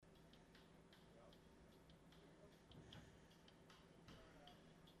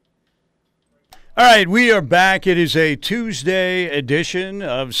All right, we are back. It is a Tuesday edition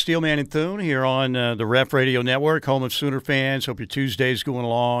of Steelman and Thune here on the Ref Radio Network, home of Sooner fans. Hope your Tuesday's going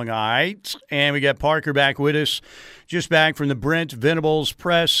along all right. And we got Parker back with us, just back from the Brent Venables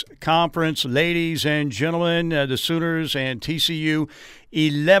press conference. Ladies and gentlemen, the Sooners and TCU,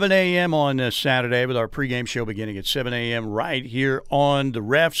 11 a.m. on Saturday, with our pregame show beginning at 7 a.m. right here on the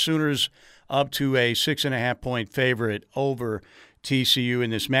Ref. Sooners up to a 6.5-point favorite over TCU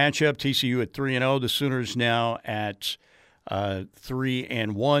in this matchup. TCU at 3-0. The Sooners now at 3-1.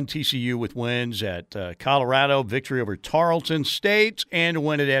 TCU with wins at Colorado, victory over Tarleton State, and a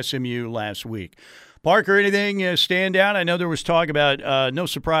win at SMU last week. Parker, anything stand out? I know there was talk about, no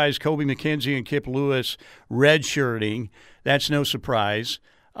surprise, Kobe McKenzie and Kip Lewis redshirting. That's no surprise.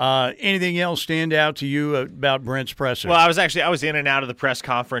 Anything else stand out to you about Brent's presser? Well, I was in and out of the press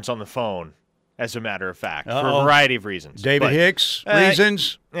conference on the phone, as a matter of fact, for a variety of reasons. David Hicks,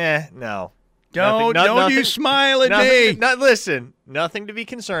 reasons? No. Don't you smile at me. Listen, nothing to be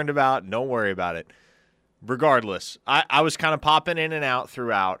concerned about. Don't worry about it. Regardless, I was kind of popping in and out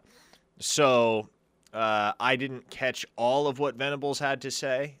throughout, so I didn't catch all of what Venables had to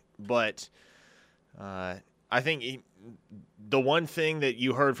say, but I think the one thing that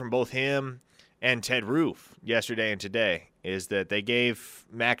you heard from both him and Ted Roof yesterday and today is that they gave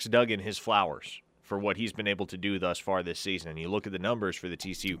Max Duggan his flowers for what he's been able to do thus far this season. And you look at the numbers for the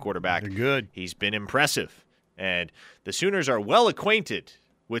TCU quarterback. They're good. He's been impressive. And the Sooners are well acquainted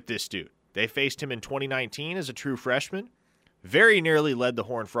with this dude. They faced him in 2019 as a true freshman. Very nearly led the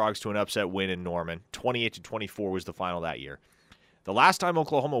Horned Frogs to an upset win in Norman. 28-24 was the final that year. The last time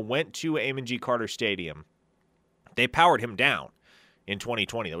Oklahoma went to Amon G. Carter Stadium, they powered him down in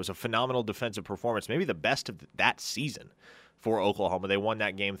 2020. That was a phenomenal defensive performance, maybe the best of that season for Oklahoma. They won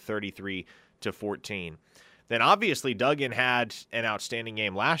that game 33-14. Then obviously Duggan had an outstanding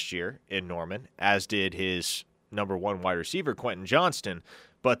game last year in Norman, as did his number one wide receiver, Quentin Johnston,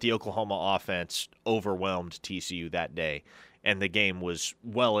 but the Oklahoma offense overwhelmed TCU that day, and the game was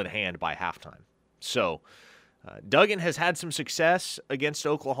well in hand by halftime. So Duggan has had some success against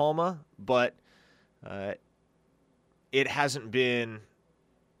Oklahoma, but it hasn't been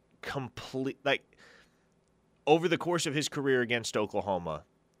complete. Like, over the course of his career against Oklahoma,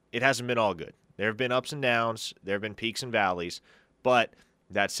 it hasn't been all good. There have been ups and downs. There have been peaks and valleys. But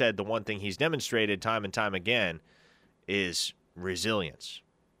that said, the one thing he's demonstrated time and time again is resilience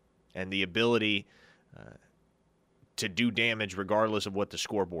and the ability to do damage regardless of what the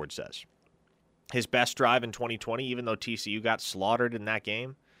scoreboard says. His best drive in 2020, even though TCU got slaughtered in that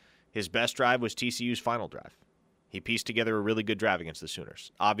game, his best drive was TCU's final drive. He pieced together a really good drive against the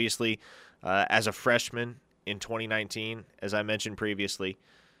Sooners. Obviously, as a freshman in 2019, as I mentioned previously,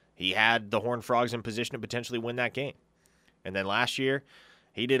 he had the Horned Frogs in position to potentially win that game. And then last year,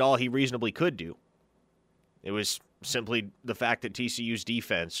 he did all he reasonably could do. It was simply the fact that TCU's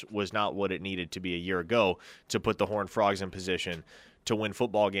defense was not what it needed to be a year ago to put the Horned Frogs in position to win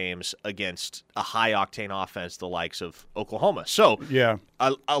football games against a high-octane offense the likes of Oklahoma. So yeah,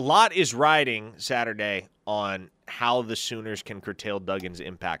 a lot is riding Saturday on how the Sooners can curtail Duggan's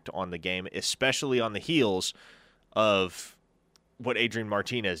impact on the game, especially on the heels of what Adrian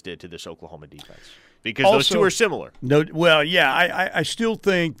Martinez did to this Oklahoma defense. Because those two are similar. No, well, yeah, I still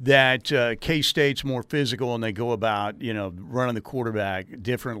think that K-State's more physical and they go about, running the quarterback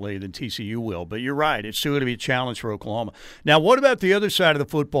differently than TCU will. But you're right. It's still going to be a challenge for Oklahoma. Now, what about the other side of the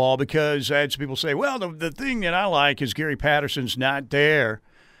football? Because as people say, well, the thing that I like is Gary Patterson's not there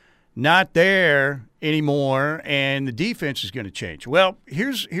anymore, and the defense is going to change. Well,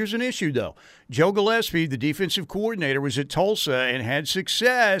 here's an issue, though. Joe Gillespie, the defensive coordinator, was at Tulsa and had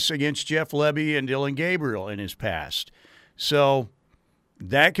success against Jeff Lebby and Dylan Gabriel in his past. So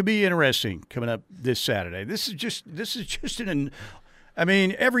that could be interesting coming up this Saturday. This is just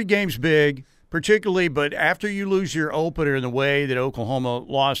every game's big, particularly, but after you lose your opener in the way that Oklahoma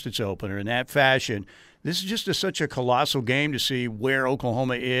lost its opener in that fashion, this is just such a colossal game to see where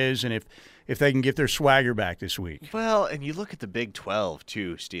Oklahoma is and if they can get their swagger back this week. Well, and you look at the Big 12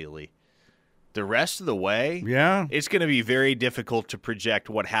 too, Steely. The rest of the way, yeah, it's going to be very difficult to project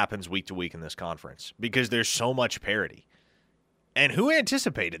what happens week to week in this conference because there's so much parity. And who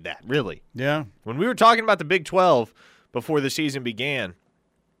anticipated that, really? Yeah. When we were talking about the Big 12 before the season began,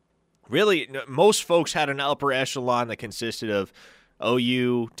 really, most folks had an upper echelon that consisted of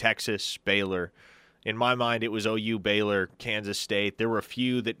OU, Texas, Baylor. In my mind, it was OU, Baylor, Kansas State. There were a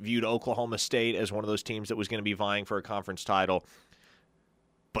few that viewed Oklahoma State as one of those teams that was going to be vying for a conference title.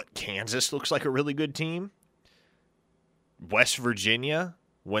 But Kansas looks like a really good team. West Virginia,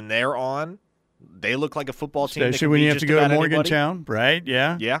 when they're on, They look like a football team. Especially when you have to go to Morgantown, right?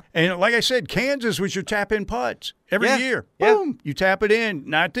 Yeah. Yeah. And like I said, Kansas was your tap-in putts every year. Yeah. Boom, you tap it in.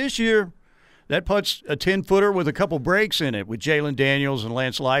 Not this year. That putt's a 10-footer with a couple breaks in it with Jalen Daniels and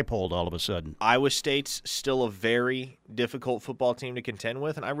Lance Leipold all of a sudden. Iowa State's still a very difficult football team to contend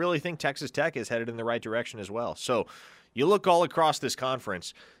with, and I really think Texas Tech is headed in the right direction as well. So you look all across this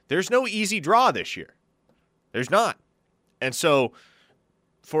conference, there's no easy draw this year. There's not. And so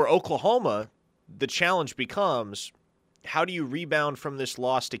for Oklahoma, the challenge becomes, how do you rebound from this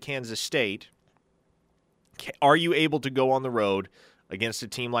loss to Kansas State? Are you able to go on the road against a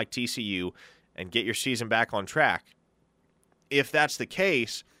team like TCU and get your season back on track? If that's the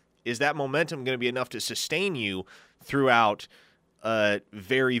case, is that momentum going to be enough to sustain you throughout a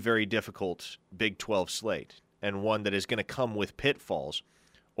very, very difficult Big 12 slate, and one that is going to come with pitfalls?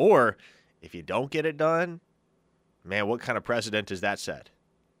 Or if you don't get it done, man, what kind of precedent does that set?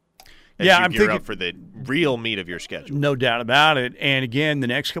 I'm thinking up for the real meat of your schedule. No doubt about it. And again, the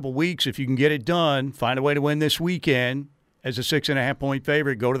next couple of weeks, if you can get it done, find a way to win this weekend as a 6.5-point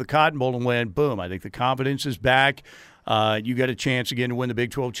favorite, go to the Cotton Bowl and win. Boom! I think the confidence is back. You got a chance again to win the Big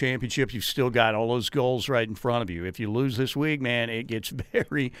 12 championship. You've still got all those goals right in front of you. If you lose this week, man, it gets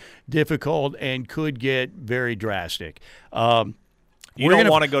very difficult and could get very drastic. You don't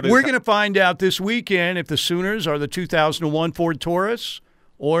want to go to. We're going to find out this weekend if the Sooners are the 2001 Ford Taurus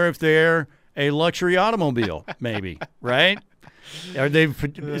or if they're a luxury automobile, maybe, right?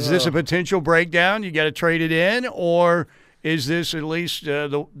 Is this a potential breakdown? You got to trade it in, or is this at least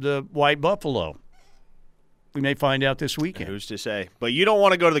the White Buffalo? We may find out this weekend. Who's to say? But you don't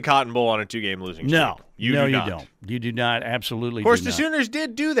want to go to the Cotton Bowl on a 2-game losing streak. No, you don't. You do not. Absolutely. Of course, the Sooners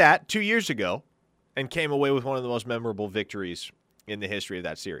did do that 2 years ago and came away with one of the most memorable victories in the history of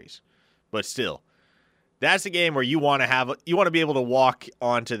that series. But still, that's a game where you want to be able to walk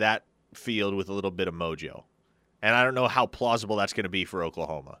onto that field with a little bit of mojo. And I don't know how plausible that's going to be for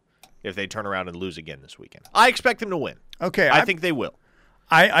Oklahoma if they turn around and lose again this weekend. I expect them to win. Okay. I think they will.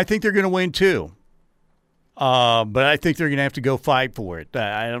 I think they're going to win too. But I think they're going to have to go fight for it.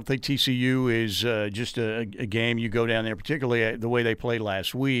 I don't think TCU is just a game you go down there, particularly the way they played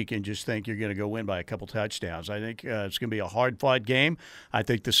last week, and just think you're going to go win by a couple touchdowns. I think it's going to be a hard-fought game. I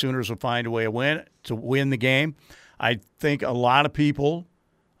think the Sooners will find a way to win the game. I think a lot of people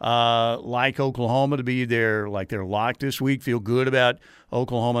like Oklahoma to be there, like they're locked this week, feel good about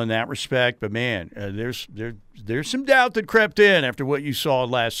Oklahoma in that respect. But, man, there's some doubt that crept in after what you saw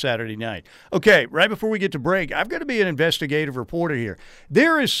last Saturday night. Okay, right before we get to break, I've got to be an investigative reporter here.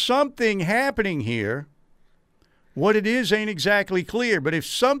 There is something happening here. What it is ain't exactly clear, but if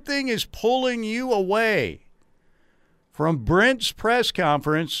something is pulling you away from Brent's press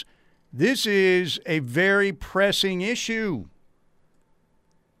conference, this is a very pressing issue.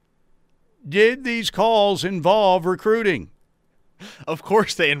 Did these calls involve recruiting? Of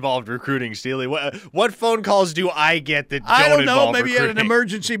course they involved recruiting, Steely. What phone calls do I get that don't I don't know. involve Maybe recruiting? you had an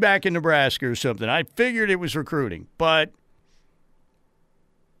emergency back in Nebraska or something. I figured it was recruiting, but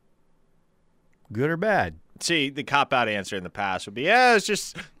good or bad? See, the cop-out answer in the past would be, it's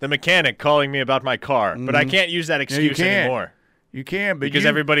just the mechanic calling me about my car. But I can't use that excuse anymore. You can, but because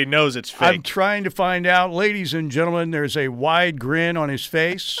everybody knows it's fake. I'm trying to find out, ladies and gentlemen, there's a wide grin on his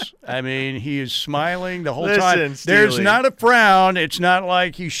face. I mean, he is smiling the whole time. Steely. There's not a frown. It's not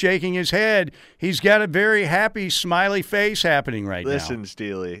like he's shaking his head. He's got a very happy, smiley face happening right now. Listen,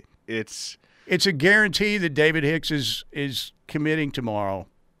 Steely, it's a guarantee that David Hicks is committing tomorrow,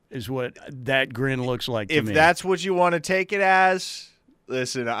 is what that grin looks like to me. If that's what you want to take it as,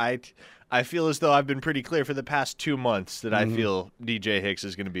 listen, I feel as though I've been pretty clear for the past 2 months that I feel DJ Hicks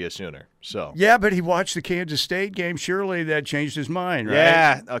is going to be a Sooner. So yeah, but he watched the Kansas State game. Surely that changed his mind, right?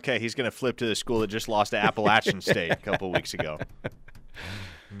 Yeah. Okay, he's going to flip to the school that just lost to Appalachian State a couple of weeks ago.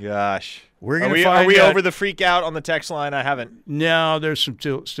 Gosh, are we over the freak out on the text line? I haven't. No, there's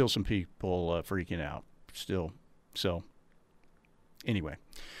still some people freaking out still. So anyway,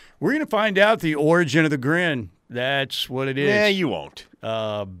 we're going to find out the origin of the grin. That's what it is. Yeah, you won't.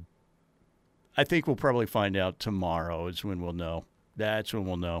 I think we'll probably find out tomorrow is when we'll know. That's when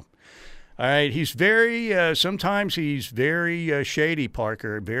we'll know. All right, he's sometimes he's very shady,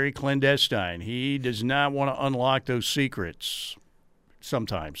 Parker, very clandestine. He does not want to unlock those secrets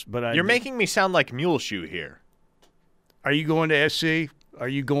sometimes. But you're making me sound like Muleshoe here. Are you going to SC? Are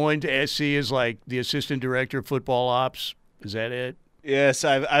you going to SC as like the assistant director of football ops? Is that it? Yes,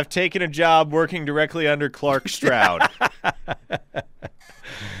 I've taken a job working directly under Clark Stroud.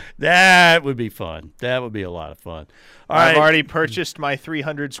 That would be fun. That would be a lot of fun. I've already purchased my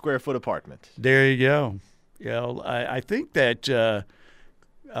 300-square-foot apartment. There you go. I think that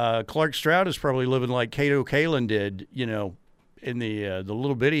Clark Stroud is probably living like Cato Kalin did, in the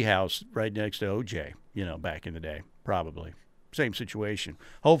little bitty house right next to OJ, back in the day. Probably. Same situation.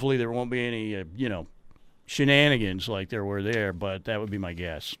 Hopefully there won't be any, shenanigans like there were there, but that would be my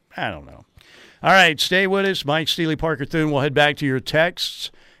guess. I don't know. All right, stay with us. Mike Steely, Parker Thune. We'll head back to your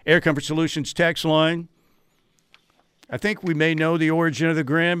texts. Air Comfort Solutions text line. I think we may know the origin of the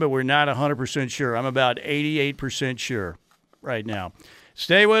grin, but we're not 100% sure. I'm about 88% sure right now.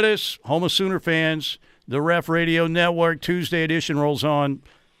 Stay with us. Home of Sooner fans. The Ref Radio Network Tuesday edition rolls on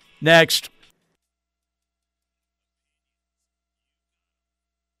next.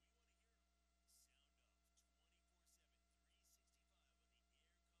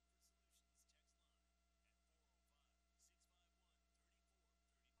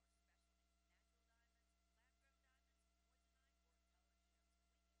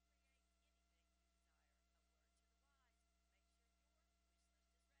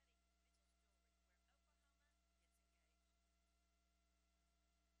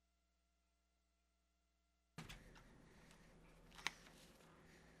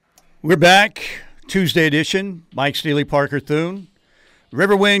 We're back, Tuesday edition. Mike Steely, Parker Thune.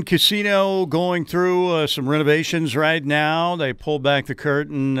 Riverwind Casino going through some renovations right now. They pulled back the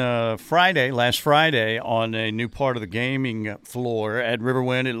curtain last Friday, on a new part of the gaming floor at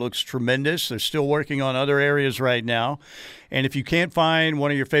Riverwind. It looks tremendous. They're still working on other areas right now. And if you can't find one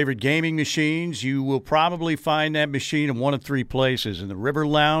of your favorite gaming machines, you will probably find that machine in one of three places. In the River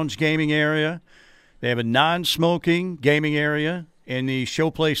Lounge gaming area, they have a non-smoking gaming area in the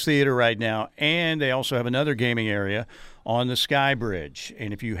Showplace Theater right now, and they also have another gaming area on the Sky Bridge.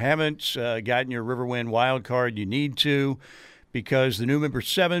 And if you haven't gotten your Riverwind wild card, you need to, because the new Member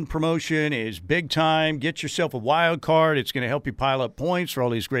 7 promotion is big time. Get yourself a wild card. It's going to help you pile up points for all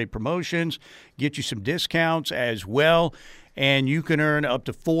these great promotions, get you some discounts as well, and you can earn up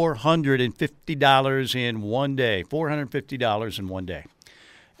to $450 in one day. $450 in one day.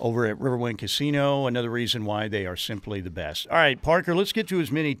 Over at Riverwind Casino, another reason why they are simply the best. All right, Parker, let's get to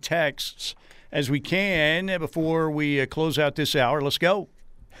as many texts as we can before we close out this hour. Let's go.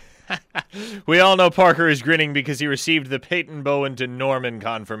 We all know Parker is grinning because he received the Peyton Bowen to Norman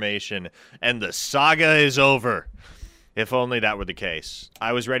confirmation, and the saga is over. If only that were the case.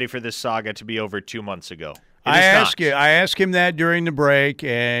 I was ready for this saga to be over 2 months ago. I asked him that during the break,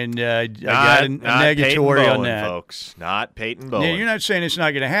 and I got a negatory on that. Folks. Not Peyton Bowen. Now, you're not saying it's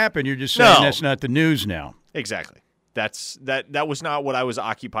not going to happen. You're just saying that's not the news now. Exactly. That was not what I was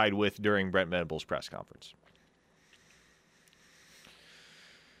occupied with during Brent Venables' press conference.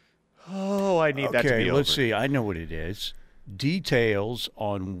 Oh, I need that to be over. Let's see. I know what it is. Details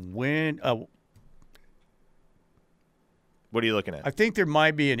on when. What are you looking at? I think there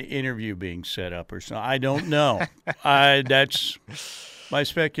might be an interview being set up or something. I don't know. That's my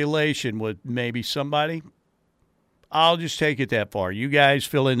speculation with maybe somebody. I'll just take it that far. You guys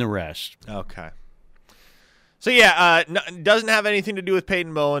fill in the rest. Okay. So, yeah, doesn't have anything to do with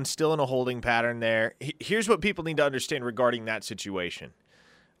Peyton Bowen. Still in a holding pattern there. Here's what people need to understand regarding that situation.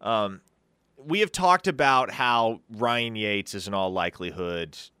 We have talked about how Ryan Yates is in all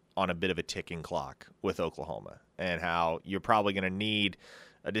likelihood on a bit of a ticking clock with Oklahoma, and how you're probably going to need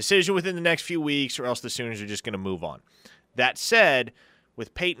a decision within the next few weeks, or else the Sooners are just going to move on. That said,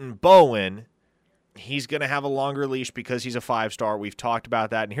 with Peyton Bowen, he's going to have a longer leash because he's a 5-star. We've talked about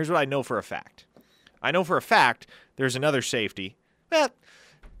that, and here's what I know for a fact. I know for a fact there's another safety. Well,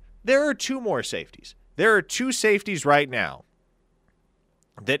 there are two more safeties. There are two safeties right now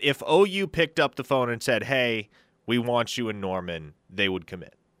that if OU picked up the phone and said, hey, we want you in Norman, they would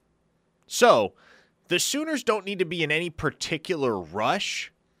commit. So, the Sooners don't need to be in any particular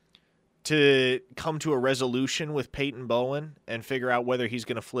rush to come to a resolution with Peyton Bowen and figure out whether he's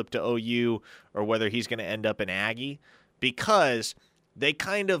going to flip to OU or whether he's going to end up in Aggie, because they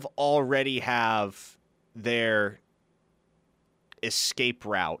kind of already have their escape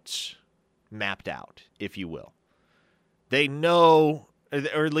routes mapped out, if you will. They know,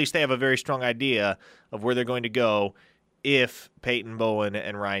 or at least they have a very strong idea of where they're going to go if Peyton Bowen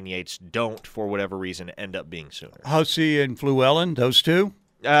and Ryan Yates don't, for whatever reason, end up being Sooners. Hussey and Fluellen, those two?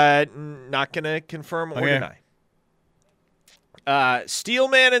 Not going to confirm or deny.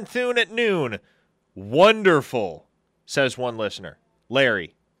 Steelman and Thune at noon. Wonderful, says one listener.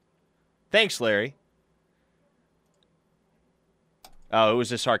 Larry. Thanks, Larry. Oh, it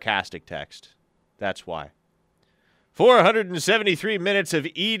was a sarcastic text. That's why. 473 minutes of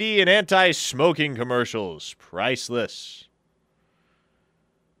ED and anti-smoking commercials. Priceless.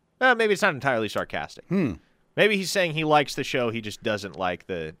 Well, maybe it's not entirely sarcastic. Maybe he's saying he likes the show, he just doesn't like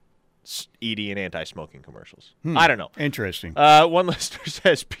the ED and anti-smoking commercials. I don't know. Interesting. One listener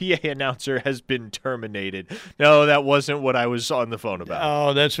says PA announcer has been terminated. No, that wasn't what I was on the phone about.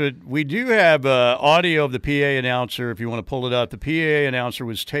 Oh, that's what we do have audio of the PA announcer. If you want to pull it up, the PA announcer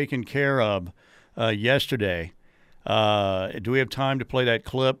was taken care of yesterday. Do we have time to play that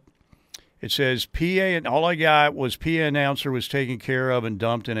clip? It says PA, and all I got was PA announcer was taken care of and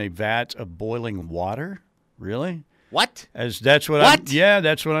dumped in a vat of boiling water. Really? What? That's what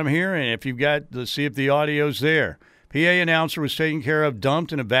I'm hearing. If you've got, let's see if the audio's there. PA announcer was taken care of,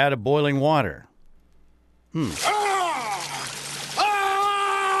 dumped in a vat of boiling water.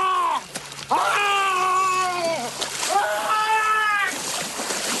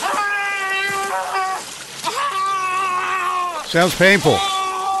 Sounds painful.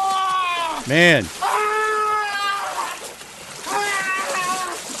 Man.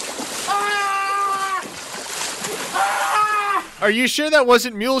 Are you sure that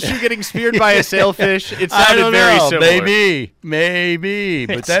wasn't Muleshoe getting speared by a sailfish? It sounded very similar. Maybe.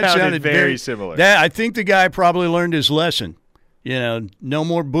 But that sounded very similar. I think the guy probably learned his lesson. You know, no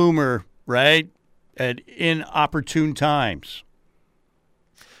more boomer, right? At inopportune times.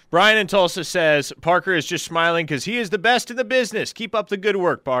 Brian in Tulsa says, Parker is just smiling because he is the best in the business. Keep up the good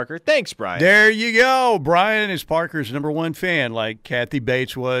work, Parker. Thanks, Brian. There you go. Brian is Parker's #1 fan, like Kathy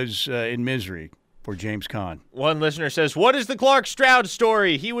Bates was in Misery for James Caan. One listener says, what is the Clark Stroud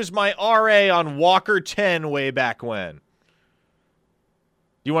story? He was my RA on Walker 10 way back when. Do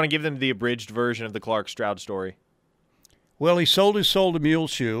you want to give them the abridged version of the Clark Stroud story? Well, he sold his soul to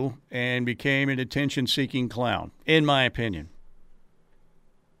Muleshoe and became an attention-seeking clown, in my opinion.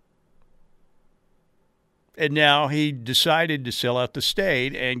 And now he decided to sell out the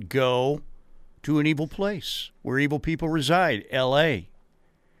state and go to an evil place where evil people reside, L.A.,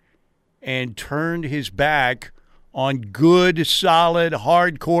 and turned his back on good, solid,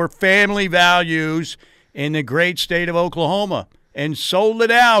 hardcore family values in the great state of Oklahoma and sold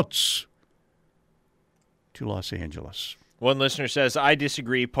it out to Los Angeles. One listener says, I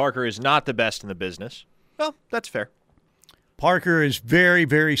disagree. Parker is not the best in the business. Well, that's fair. Parker is very,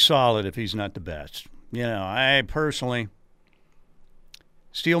 very solid if he's not the best. You know, I personally,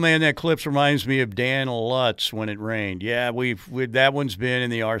 Steelman, that clip reminds me of Dan Lutz when it rained. Yeah, that one's been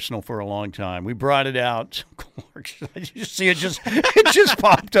in the arsenal for a long time. We brought it out. You see it just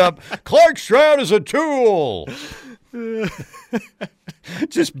popped up. Clark Stroud is a tool.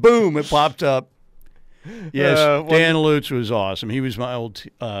 Just boom, it popped up. Yes, Dan Lutz was awesome. He was my old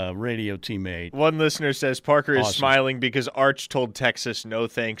radio teammate. One listener says Parker is smiling because Arch told Texas, no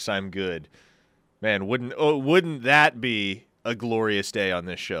thanks, I'm good. Man, wouldn't that be a glorious day on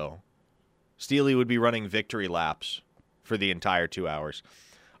this show? Steely would be running victory laps for the entire 2 hours.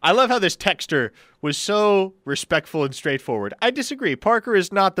 I love how this texter was so respectful and straightforward. I disagree. Parker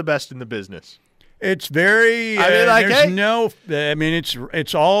is not the best in the business. It's very.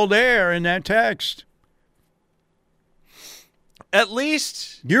 It's all there in that text. At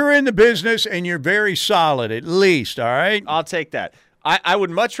least you're in the business and you're very solid. At least, all right. I'll take that. I would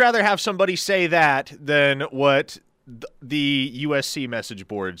much rather have somebody say that than what the USC message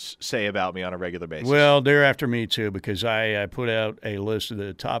boards say about me on a regular basis. Well, they're after me, too, because I put out a list of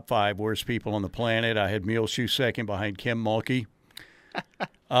the top 5 worst people on the planet. I had Muleshoe second behind Kim Mulkey.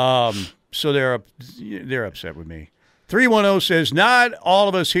 So they're upset with me. 310 says, not all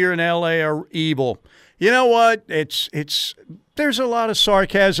of us here in L.A. are evil. You know what? There's a lot of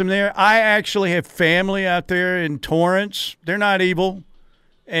sarcasm there. I actually have family out there in Torrance. They're not evil.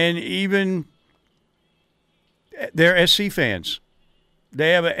 And even they're SC fans.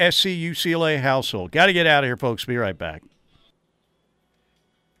 They have a SC UCLA household. Got to get out of here, folks. Be right back.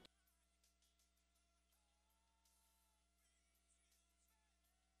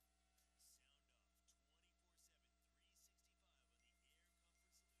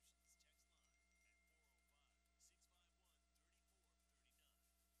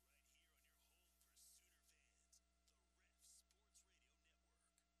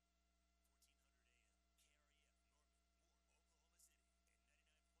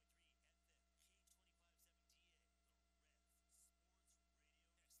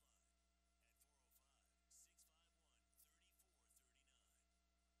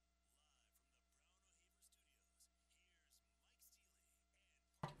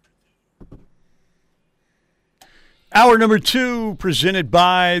 Hour number 2 presented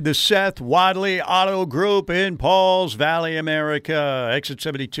by the Seth Wadley Auto Group in Pauls Valley, America. Exit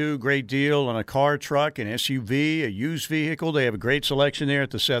 72, great deal on a car, truck, an SUV, a used vehicle. They have a great selection there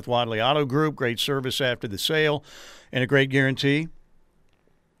at the Seth Wadley Auto Group. Great service after the sale and a great guarantee.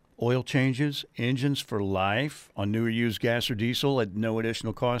 oil changes, engines for life on new or used gas or diesel at no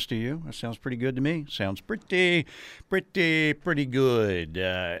additional cost to you. That sounds pretty good to me. Sounds pretty good.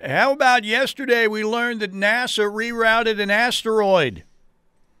 How about yesterday we learned that NASA rerouted an asteroid?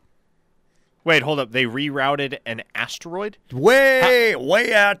 Wait, hold up. They rerouted an asteroid? Way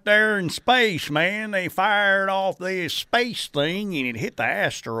out there in space, man. They fired off this space thing, and it hit the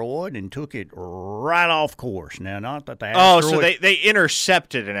asteroid and took it right off course. Now, not that the asteroid... Oh, so they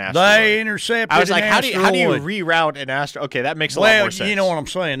intercepted an asteroid. They intercepted an asteroid. I was like, how do you reroute an asteroid? Okay, that makes a lot more sense. Well, you know what I'm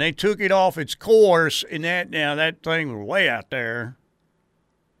saying. They took it off its course, and that thing was way out there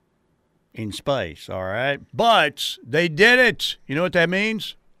in space, all right? But they did it. You know what that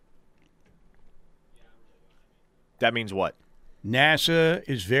means? That means what? NASA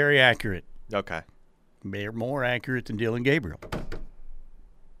is very accurate. Okay. They're more accurate than Dylan Gabriel.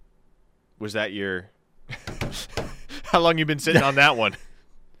 Was that your... How long you been sitting on that one?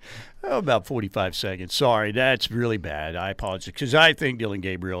 Oh, about 45 seconds. Sorry, that's really bad. I apologize, because I think Dylan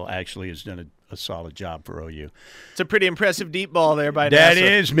Gabriel actually has done a solid job for OU. It's a pretty impressive deep ball there by NASA. That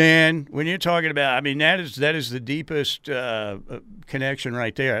is, man. When you're talking about, I mean, that is the deepest connection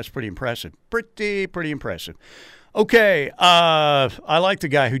right there. That's pretty impressive. Pretty impressive. Okay, I like the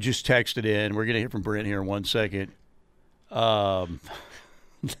guy who just texted in. We're going to hear from Brent here in 1 second.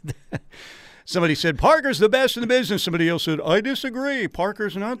 Somebody said, Parker's the best in the business. Somebody else said, I disagree.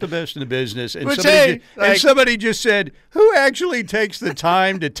 Parker's not the best in the business. And somebody just said, who actually takes the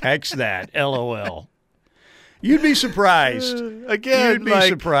time to text that? LOL. You'd be surprised. Again, you'd be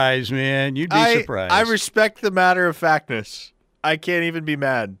surprised, man. You'd be surprised. I respect the matter of factness. I can't even be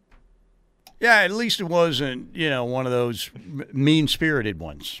mad. Yeah, at least it wasn't, one of those mean-spirited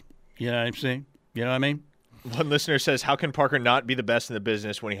ones. You know what I'm saying? You know what I mean? One listener says, how can Parker not be the best in the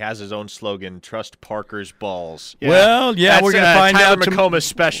business when he has his own slogan, trust Parker's balls? Yeah. Well, yeah, we're going to find Tyler out. McComas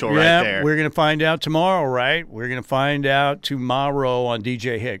special right there. We're going to find out tomorrow, right? We're going to find out tomorrow on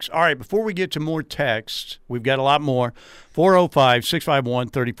DJ Hicks. All right, before we get to more texts, we've got a lot more.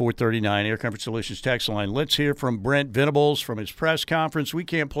 405-651-3439, Air Comfort Solutions text line. Let's hear from Brent Venables from his press conference. We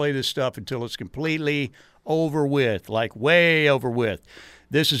can't play this stuff until it's completely over with, like way over with.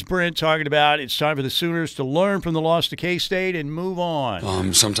 This is Brent talking about it's time for the Sooners to learn from the loss to K-State and move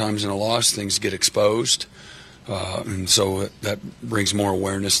on. Sometimes in a loss, things get exposed, and so that brings more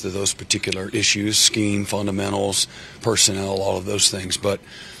awareness to those particular issues, scheme, fundamentals, personnel, all of those things. But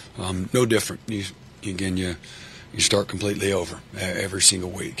no different. You start completely over every single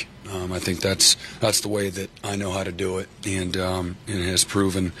week. I think that's the way that I know how to do it, and it has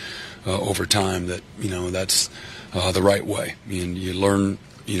proven over time that that's the right way. And you learn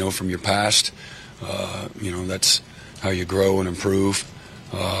from your past. That's how you grow and improve.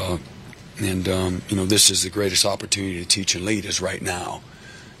 This is the greatest opportunity to teach and lead is right now.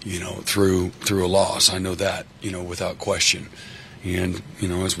 Through a loss. I know that without question. And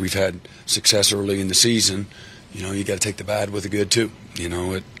as we've had success early in the season. You got to take the bad with the good too.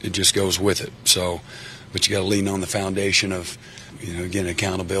 It just goes with it. So, but you got to lean on the foundation of, again,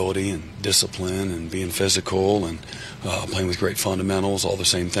 accountability and discipline and being physical and playing with great fundamentals, all the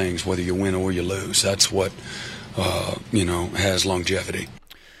same things, whether you win or you lose. That's what, has longevity.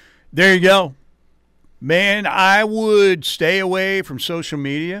 There you go. Man, I would stay away from social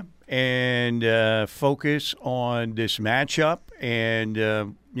media and focus on this matchup.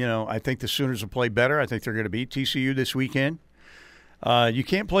 And, I think the Sooners will play better. I think they're going to beat TCU this weekend. You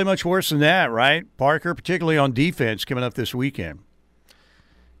can't play much worse than that, right, Parker, particularly on defense coming up this weekend.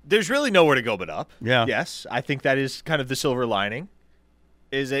 There's really nowhere to go but up. Yeah. Yes, I think that is kind of the silver lining,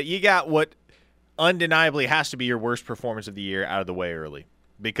 is that you got what undeniably has to be your worst performance of the year out of the way early.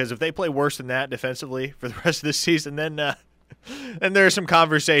 Because if they play worse than that defensively for the rest of this season, then there are some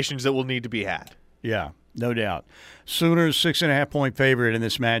conversations that will need to be had. Yeah, no doubt. Sooners 6.5-point favorite in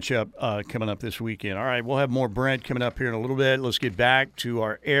this matchup coming up this weekend. All right, we'll have more Brent coming up here in a little bit. Let's get back to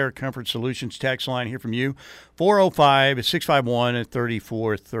our Air Comfort Solutions text line here from you,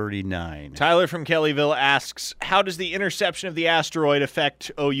 405-651-3439. Tyler from Kellyville asks, how does the interception of the asteroid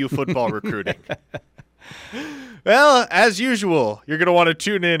affect OU football recruiting? Well, as usual, you're going to want to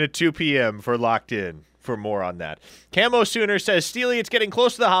tune in at 2 p.m. for Locked In for more on that. Camo Sooner says, Steely, it's getting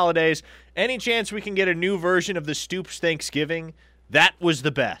close to the holidays. Any chance we can get a new version of the Stoops Thanksgiving? That was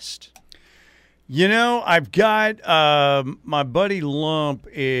the best. I've got my buddy Lump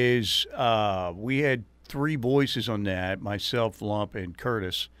is we had 3 voices on that, myself, Lump, and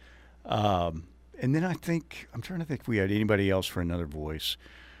Curtis. And then I'm trying to think if we had anybody else for another voice.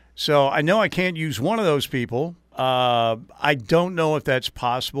 So I know I can't use one of those people. I don't know if that's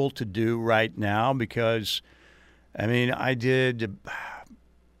possible to do right now because, I did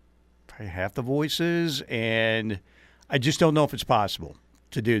half the voices, and I just don't know if it's possible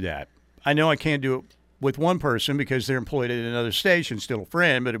to do that. I know I can't do it with one person because they're employed at another station, still a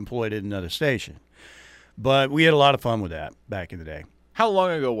friend, but employed at another station. But we had a lot of fun with that back in the day. How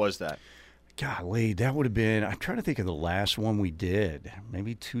long ago was that? Golly, that would have been, I'm trying to think of the last one we did.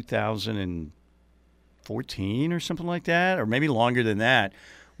 Maybe 2014 or something like that, or maybe longer than that.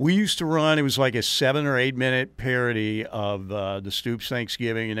 We used to run, it was like a 7 or 8 minute parody of the Stoops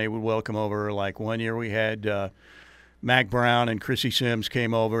Thanksgiving, and they would welcome over. Like one year we had Mac Brown and Chrissy Sims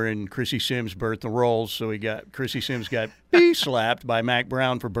came over, and Chrissy Sims burnt the rolls. So Chrissy Sims got slapped by Mac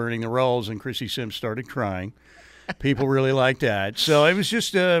Brown for burning the rolls, and Chrissy Sims started crying. People really liked that. So it was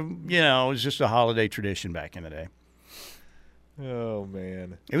just a holiday tradition back in the day. Oh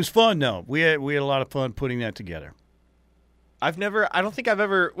man, it was fun though. We had a lot of fun putting that together. I've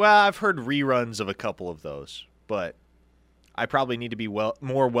heard reruns of a couple of those, but I probably need to be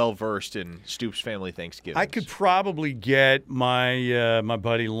more well-versed in Stoops Family Thanksgiving. I could probably get my my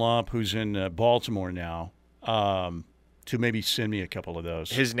buddy Lump, who's in Baltimore now, to maybe send me a couple of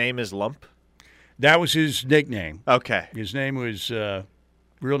those. His name is Lump? That was his nickname. Okay. His name was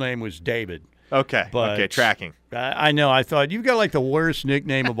real name was David. Okay. Okay, tracking. I know. I thought, you've got like the worst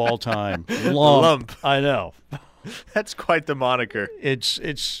nickname of all time. Lump. I know. That's quite the moniker. It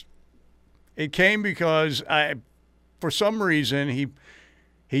came because for some reason he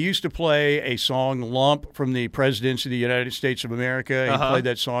used to play a song Lump from the Presidents of the United States of America. He played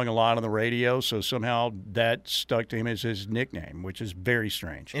that song a lot on the radio, so somehow that stuck to him as his nickname, which is very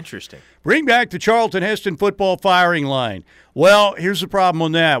strange. Interesting. Bring back the Charlton Heston football firing line. Well, here's the problem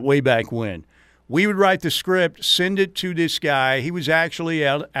on that way back when. We would write the script, send it to this guy. He was actually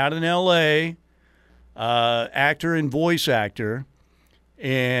out in L.A., actor and voice actor,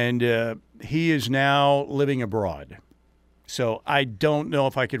 and he is now living abroad. So I don't know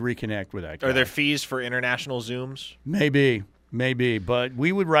if I could reconnect with that guy. Are there fees for international Zooms? Maybe. But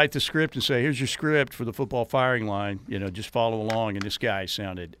we would write the script and say, here's your script for the football firing line. Just follow along. And this guy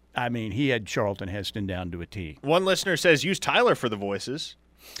sounded, he had Charlton Heston down to a T. One listener says, use Tyler for the voices.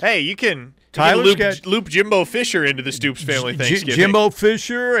 Hey, you can loop Jimbo Fisher into the Stoops Family Thanksgiving. Jimbo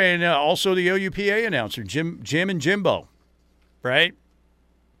Fisher and also the OUPA announcer, Jim and Jimbo, right?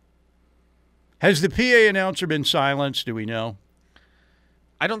 Has the PA announcer been silenced? Do we know?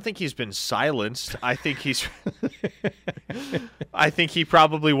 I don't think he's been silenced. I think he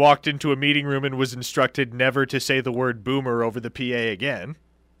probably walked into a meeting room and was instructed never to say the word boomer over the PA again.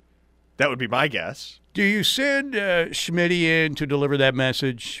 That would be my guess. Do you send Schmitty in to deliver that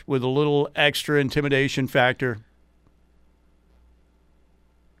message with a little extra intimidation factor?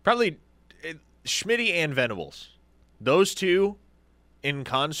 Probably Schmitty and Venables. Those two in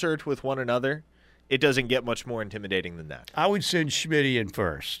concert with one another, it doesn't get much more intimidating than that. I would send Schmitty in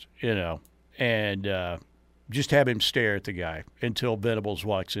first, and just have him stare at the guy until Venables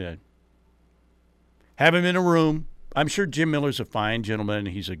walks in. Have him in a room. I'm sure Jim Miller's a fine gentleman.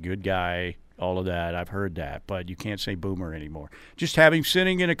 He's a good guy, all of that. I've heard that, but you can't say boomer anymore. Just have him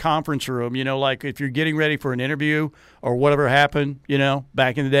sitting in a conference room, like if you're getting ready for an interview or whatever happened,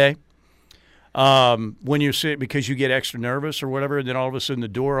 back in the day. When you sit because you get extra nervous or whatever, and then all of a sudden the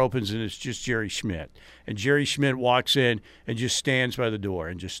door opens and it's just Jerry Schmidt. And Jerry Schmidt walks in and just stands by the door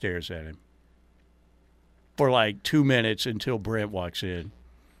and just stares at him for like 2 minutes until Brent walks in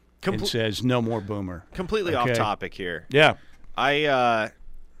and says, no more boomer. Completely off topic here. Yeah. I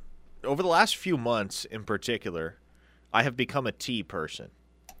over the last few months in particular, I have become a tea person.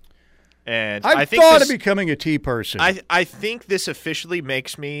 And I thought of becoming a tea person. I think this officially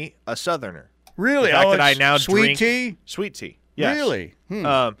makes me a Southerner. Really? The fact that I now sweet drink tea? Sweet tea. Yes. Really?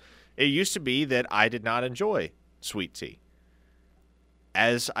 It used to be that I did not enjoy sweet tea.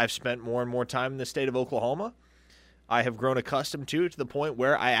 As I've spent more and more time in the state of Oklahoma, I have grown accustomed to the point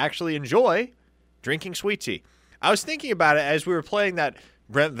where I actually enjoy drinking sweet tea. I was thinking about it as we were playing that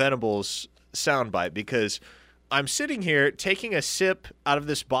Brent Venables soundbite because I'm sitting here taking a sip out of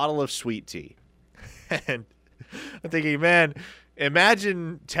this bottle of sweet tea. And I'm thinking, man,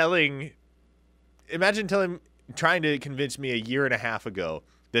 imagine trying to convince me a year and a half ago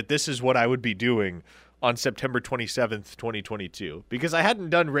that this is what I would be doing on September 27th, 2022. Because I hadn't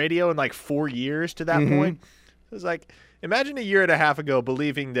done radio in like 4 years to that point. It was like, imagine a year and a half ago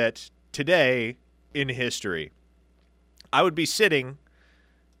believing that today in history, I would be sitting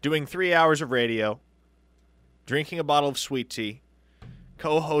doing 3 hours of radio, drinking a bottle of sweet tea,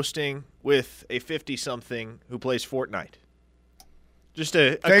 co-hosting with a 50-something who plays Fortnite. Just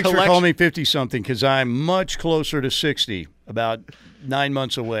a Thanks collection. for calling me 50-something because I'm much closer to 60, about 9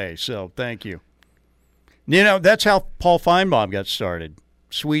 months away. So thank you. That's how Paul Feinbaum got started.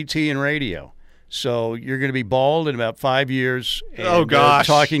 Sweet Tea and radio. So you're going to be bald in about 5 years. And, Oh, gosh.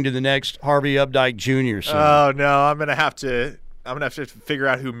 Talking to the next Harvey Updike Jr. soon. Oh no, I'm gonna have to figure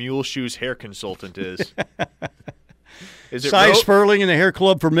out who Mule Shoe's hair consultant is. Is it Cy Sperling and the Hair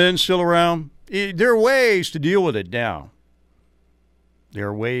Club for Men still around? There are ways to deal with it now. There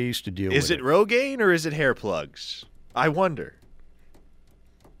are ways to deal with it. Is it Rogaine or is it hair plugs? I wonder.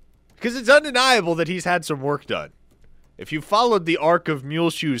 Because it's undeniable that he's had some work done. If you followed the arc of Mule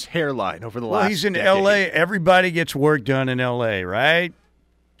Shoe's hairline over the last he's in decade. L.A. Everybody gets work done in L.A., right?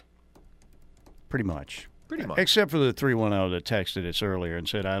 Pretty much. Pretty much. Except for the 310 that texted us earlier and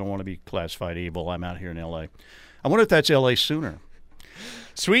said, I don't want to be classified evil. I'm out here in L.A. I wonder if that's L.A. Sooner.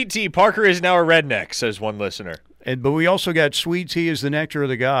 Sweet Tea, Parker is now a redneck, says one listener. But we also got Sweet Tea as the nectar of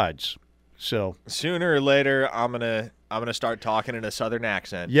the gods. So Sooner or later, I'm gonna start talking in a southern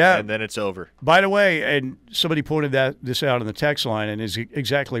accent. Yeah. And then it's over. by the way, and somebody pointed this out in the text line and is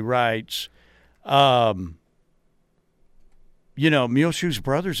exactly right. Mule Shoe's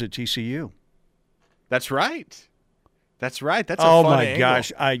brothers at TCU. That's right. That's right. That's a Oh, fun my angle.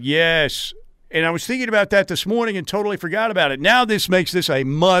 gosh. Yes. And I was thinking about that this morning and totally forgot about it. Now this makes this a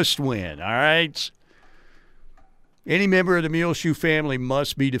must-win, all right? Any member of the Mule Shoe family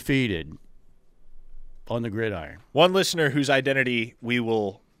must be defeated on the gridiron. One listener whose identity we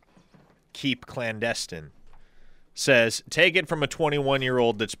will keep clandestine says, take it from a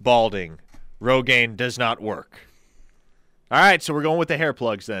 21-year-old that's balding. Rogaine does not work. All right, so we're going with the hair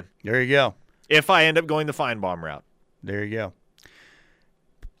plugs then. There you go. If I end up going the Feinbaum route. There you go.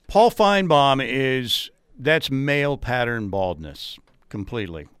 Paul Feinbaum that's male pattern baldness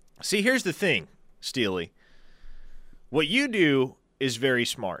completely. See, here's the thing, Steely. What you do is very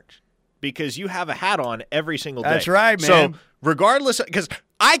smart because you have a hat on every single day. That's right, man. So regardless, because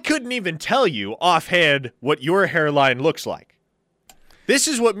I couldn't even tell you offhand what your hairline looks like. This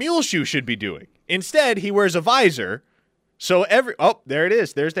is what Mule Shoe should be doing. Instead, he wears a visor. So there it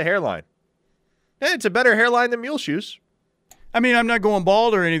is. There's the hairline. And it's a better hairline than Mule Shoe's. I mean, I'm not going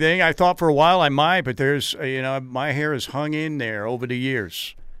bald or anything. I thought for a while I might, but there's, my hair has hung in there over the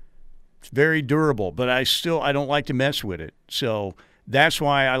years. It's very durable, but I don't like to mess with it. So that's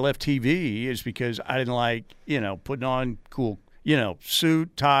why I left TV is because I didn't like, putting on cool,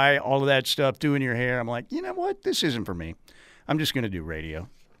 suit, tie, all of that stuff, doing your hair. I'm like, you know what? This isn't for me. I'm just going to do radio.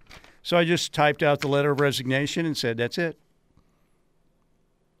 So I just typed out the letter of resignation and said, that's it.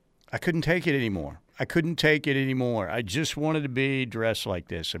 I couldn't take it anymore. I just wanted to be dressed like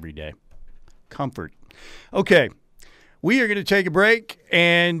this every day. Comfort. Okay. We are going to take a break,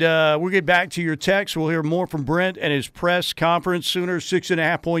 and we'll get back to your text. We'll hear more from Brent and his press conference. Sooners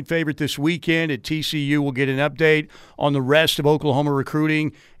 6.5-point favorite this weekend at TCU. We'll get an update on the rest of Oklahoma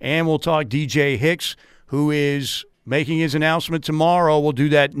recruiting, and we'll talk DJ Hicks, who is making his announcement tomorrow. We'll do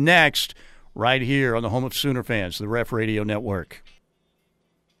that next right here on the home of Sooner fans, the Ref Radio Network.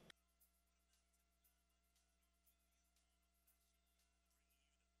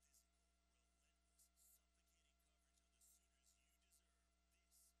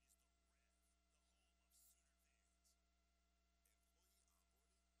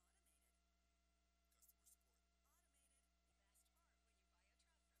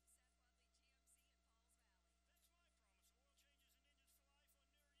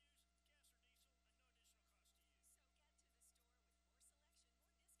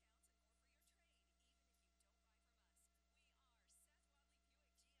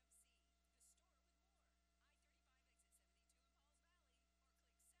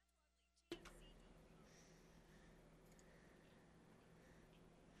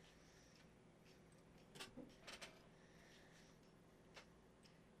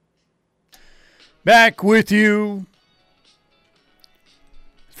 Back with you.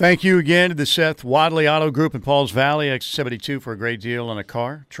 Thank you again to the Seth Wadley Auto Group in Pauls Valley, Exit 72 for a great deal on a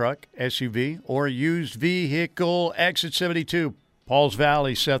car, truck, SUV, or used vehicle. Exit 72, Pauls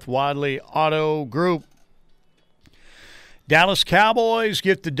Valley, Seth Wadley Auto Group. Dallas Cowboys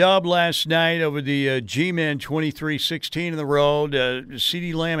get the dub last night over the G-Men 23-16 in the road.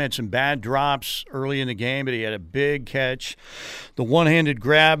 CeeDee Lamb had some bad drops early in the game, but he had a big catch. The one-handed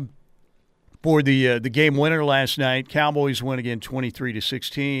grab for the game winner last night. Cowboys win again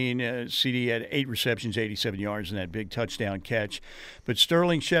 23-16. CeeDee had 8 receptions, 87 yards, and that big touchdown catch. But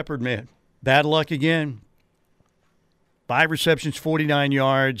Sterling Shepard, man, bad luck again. 5 receptions, 49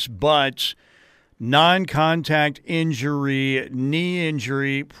 yards, but non-contact injury, knee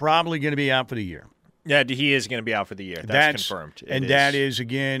injury, probably going to be out for the year. Yeah, he is going to be out for the year. That's confirmed. That is,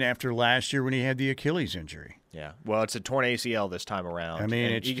 again, after last year when he had the Achilles injury. Yeah, well, it's a torn ACL this time around. I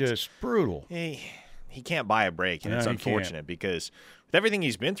mean, it's just brutal. he can't buy a break, and No, it's he unfortunate because with everything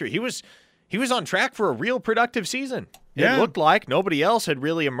he's been through, he was on track for a real productive season. Yeah. It looked like nobody else had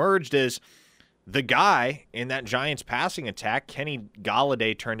really emerged as the guy in that Giants passing attack. Kenny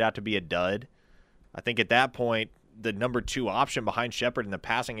Golladay turned out to be a dud. I think at that point, the number 2 option behind Shepard in the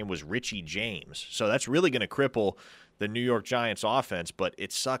passing game was Richie James. So that's really going to cripple the New York Giants offense, but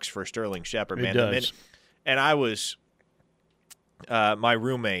it sucks for Sterling Shepard, man. It does. And I was my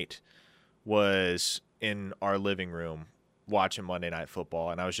roommate was in our living room watching Monday Night Football,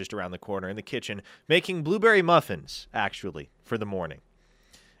 and I was just around the corner in the kitchen making blueberry muffins, actually, for the morning.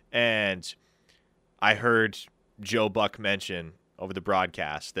 And I heard Joe Buck mention over the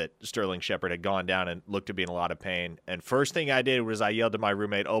broadcast that Sterling Shepard had gone down and looked to be in a lot of pain. And first thing I did was I yelled to my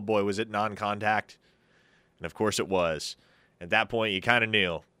roommate, "Oh boy, was it non-contact?" And of course it was. At that point, you kind of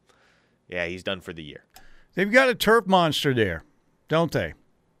knew, yeah, he's done for the year. They've got a turf monster there, don't they?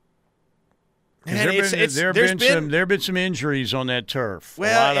 Man, There have been some injuries on that turf.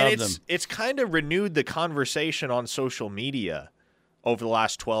 Well, a lot and of them. it's kind of renewed the conversation on social media over the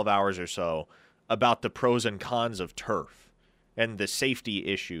last 12 hours or so about the pros and cons of turf and the safety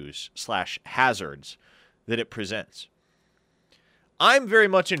issues / hazards that it presents. I'm very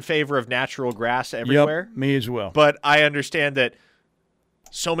much in favor of natural grass everywhere. Yep, me as well. But I understand that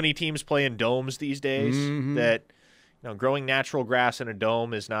so many teams play in domes these days that growing natural grass in a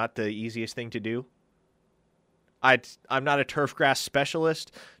dome is not the easiest thing to do. I'm not a turf grass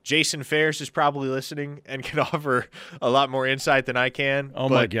specialist. Jason Fairs is probably listening and can offer a lot more insight than I can. Oh,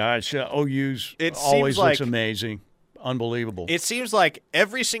 my gosh. OU's always looks amazing. Unbelievable. It seems like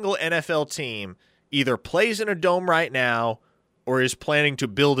every single NFL team either plays in a dome right now or is planning to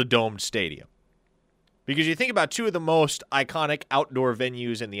build a domed stadium. Because you think about 2 of the most iconic outdoor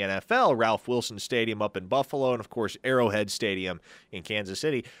venues in the NFL, Ralph Wilson Stadium up in Buffalo and, of course, Arrowhead Stadium in Kansas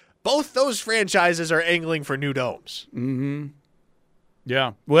City. Both those franchises are angling for new domes. Mm-hmm.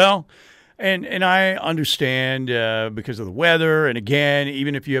 Yeah. Well, and I understand because of the weather. And, again,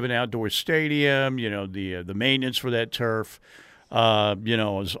 even if you have an outdoor stadium, the maintenance for that turf,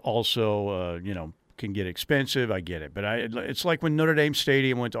 is also, can get expensive. I get it. But it's like when Notre Dame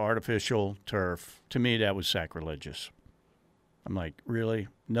Stadium went to artificial turf. To me, that was sacrilegious. I'm like, really?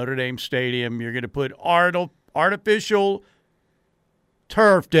 Notre Dame Stadium, you're going to put artificial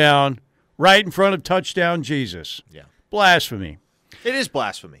turf down right in front of touchdown Jesus. Yeah. Blasphemy. It is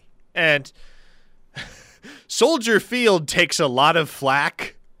blasphemy. And Soldier Field takes a lot of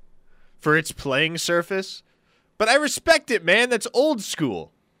flack for its playing surface, but I respect it, man. That's old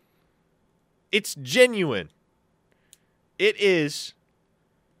school. It's genuine. It is.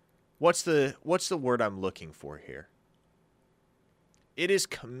 What's the word I'm looking for here? It is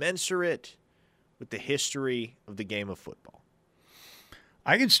commensurate with the history of the game of football.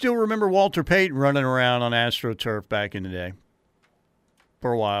 I can still remember Walter Payton running around on AstroTurf back in the day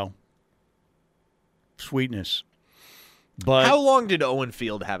for a while. Sweetness. But how long did Owen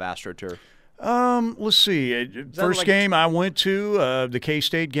Field have AstroTurf? Let's see. First game I went to, the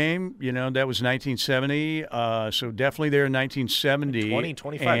K-State game, that was 1970. So definitely there in 1970.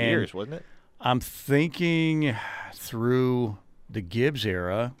 25 years, wasn't it? I'm thinking through the Gibbs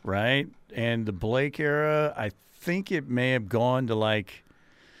era, right? And the Blake era, I think it may have gone to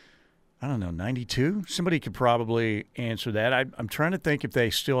 92? Somebody could probably answer that. I'm trying to think if they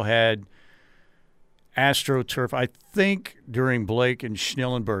still had AstroTurf. I think during Blake and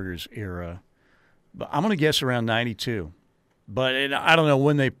Schnellenberger's era. But I'm going to guess around 92. But I don't know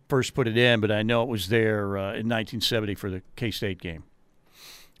when they first put it in, but I know it was there in 1970 for the K-State game.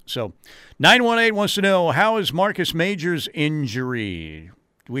 So 918 wants to know, how is Marcus Major's injury?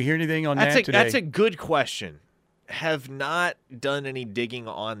 Do we hear anything on that today? That's a good question. Have not done any digging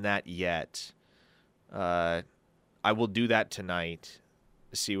on that yet. I will do that tonight,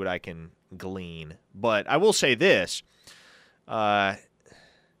 see what I can glean. But I will say this.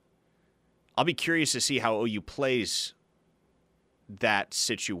 I'll be curious to see how OU plays that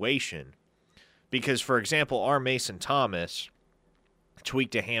situation. Because, for example, our Mason Thomas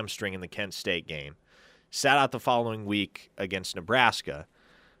tweaked a hamstring in the Kent State game, sat out the following week against Nebraska,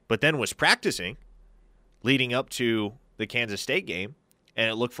 but then was practicing leading up to the Kansas State game,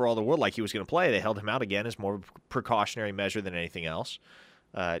 and it looked for all the world like he was going to play. They held him out again as more of a precautionary measure than anything else.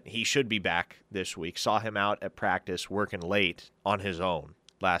 He should be back this week. Saw him out at practice working late on his own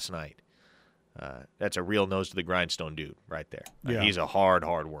last night. That's a real nose to the grindstone dude right there. Yeah. He's a hard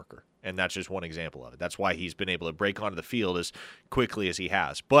worker, and that's just one example of it. That's why he's been able to break onto the field as quickly as he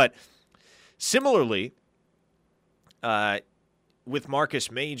has. But similarly, with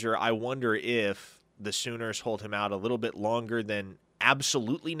Marcus Major, I wonder if the Sooners hold him out a little bit longer than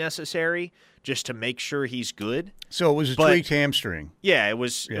absolutely necessary just to make sure he's good. So it was a tweaked hamstring. Yeah, it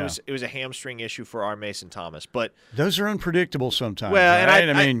was a hamstring issue for our Mason Thomas. But those are unpredictable sometimes. Well,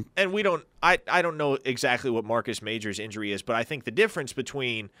 right? I don't know exactly what Marcus Major's injury is, but I think the difference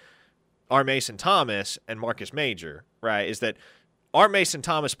between our Mason Thomas and Marcus Major, right, is that our Mason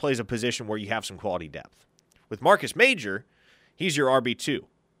Thomas plays a position where you have some quality depth. With Marcus Major, he's your RB2.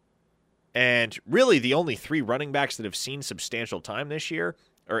 And really the only 3 running backs that have seen substantial time this year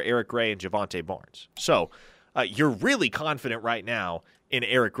are Eric Gray and Javonte Barnes. So you're really confident right now in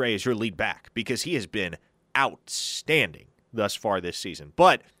Eric Gray as your lead back because he has been outstanding thus far this season.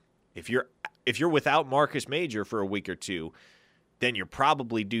 But if you're without Marcus Major for a week or two, then you're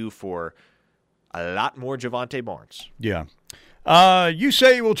probably due for a lot more Javonte Barnes. Yeah. You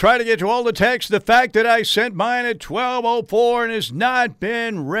say you will try to get to all the texts. The fact that I sent mine at 12:04 and has not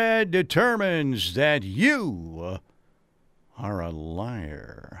been read determines that you are a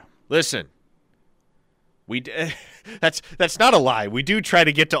liar. Listen, that's not a lie. We do try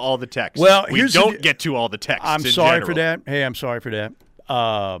to get to all the texts. Well, we don't get to all the texts. I'm sorry for that. Hey, I'm sorry for that.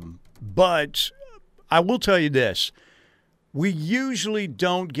 But I will tell you this. We usually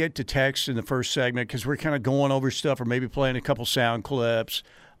don't get to text in the first segment because we're kind of going over stuff or maybe playing a couple sound clips.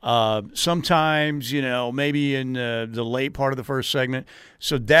 Sometimes, maybe in the late part of the first segment.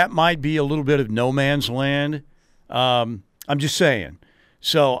 So that might be a little bit of no man's land. I'm just saying.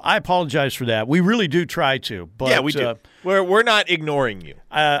 So I apologize for that. We really do try to. But, yeah, we do. We're not ignoring you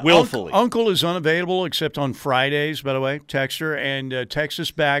willfully. Uncle is unavailable except on Fridays, by the way, texter. And text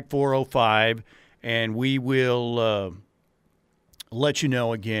us back 405, and we will let you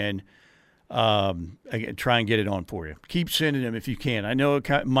know again. Try and get it on for you. Keep sending them if you can. I know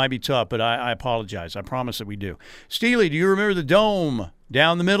it might be tough, but I apologize. I promise that we do. Steely, do you remember the dome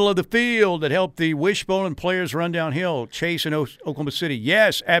down the middle of the field that helped the Wishbone and players run downhill, Chase in Oklahoma City?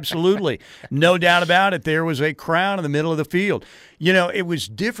 Yes, absolutely. No doubt about it. There was a crown in the middle of the field. It was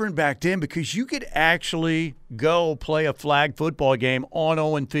different back then because you could actually go play a flag football game on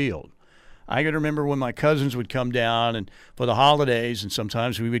Owen Field. I can remember when my cousins would come down and for the holidays, and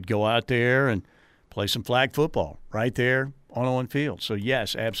sometimes we would go out there and play some flag football right there on Owen Field. So,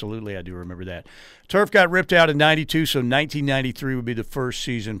 yes, absolutely, I do remember that. Turf got ripped out in 92, so 1993 would be the first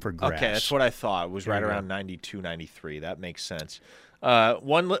season for grass. Okay, that's what I thought. It was right around 92, 93. That makes sense.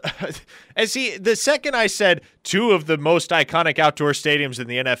 And see, the second I said 2 of the most iconic outdoor stadiums in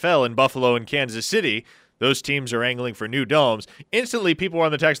the NFL in Buffalo and Kansas City, those teams are angling for new domes. Instantly, people are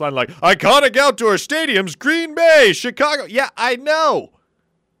on the text line like, iconic outdoor stadiums, Green Bay, Chicago. Yeah, I know.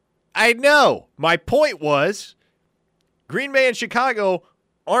 My point was Green Bay and Chicago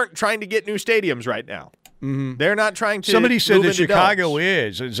aren't trying to get new stadiums right now. Mm-hmm. They're not trying to. Somebody said that Chicago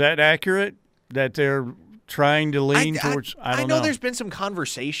is. Is that accurate? That they're trying to lean towards? I don't know. I know there's been some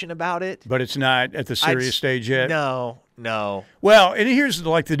conversation about it. But it's not at the serious stage yet? No. Well, and here's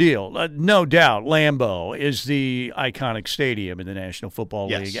the deal. No doubt, Lambeau is the iconic stadium in the National Football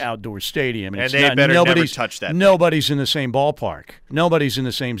League, outdoor stadium. And they better never touch that. Nobody's in the same ballpark. Nobody's in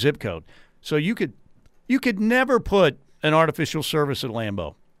the same zip code. So you could never put an artificial surface at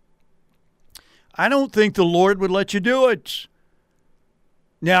Lambeau. I don't think the Lord would let you do it.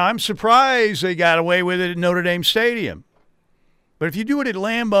 Now, I'm surprised they got away with it at Notre Dame Stadium. But if you do it at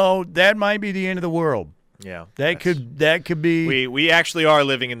Lambeau, that might be the end of the world. Yeah. That could be. We actually are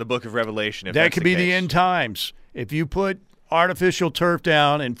living in the book of Revelation. If that could be the end times. If you put artificial turf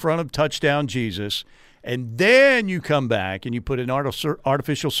down in front of touchdown Jesus, and then you come back and you put an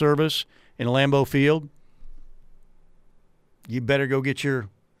artificial service in Lambeau Field, you better go get your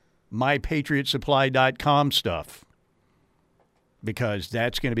mypatriotsupply.com stuff. Because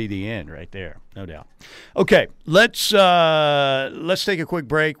that's going to be the end right there, no doubt. Okay, let's take a quick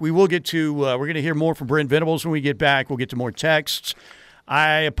break. We will get to we're going to hear more from Brent Venables when we get back. We'll get to more texts.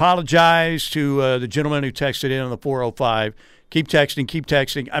 I apologize to the gentleman who texted in on the 405. Keep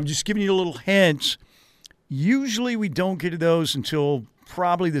texting. I'm just giving you a little hints. Usually we don't get to those until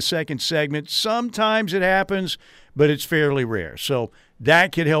probably the second segment. Sometimes it happens, but it's fairly rare. So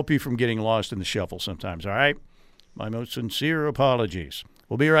that could help you from getting lost in the shuffle sometimes, all right? My most sincere apologies.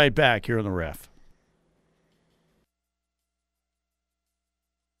 We'll be right back here on the Ref.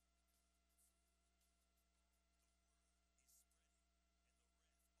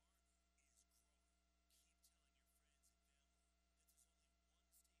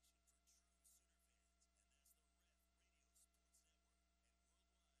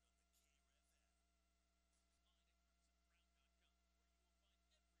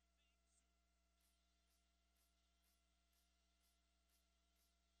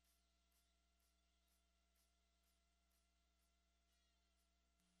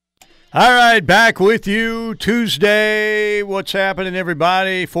 All right, back with you Tuesday. What's happening,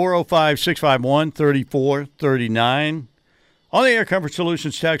 everybody? 405-651-3439. On the Air Comfort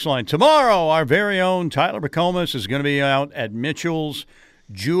Solutions text line. Tomorrow, our very own Tyler McComas is going to be out at Mitchell's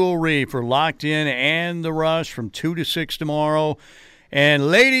Jewelry for Locked In and The Rush from 2 to 6 tomorrow.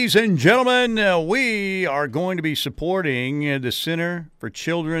 And ladies and gentlemen, we are going to be supporting the Center for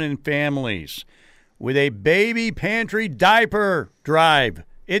Children and Families with a baby pantry diaper drive.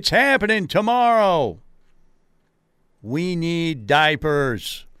 It's happening tomorrow. We need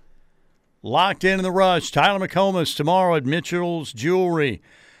diapers. Locked In The Rush. Tyler McComas tomorrow at Mitchell's Jewelry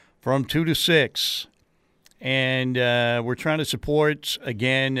from 2 to 6. And we're trying to support,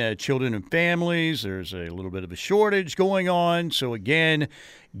 again, children and families. There's a little bit of a shortage going on. So, again,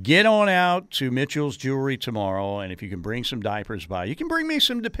 get on out to Mitchell's Jewelry tomorrow. And if you can bring some diapers by, you can bring me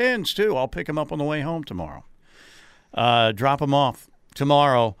some Depends, too. I'll pick them up on the way home tomorrow. Drop them off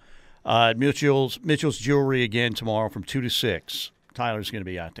tomorrow at Mitchell's Jewelry again tomorrow from 2 to 6. Tyler's going to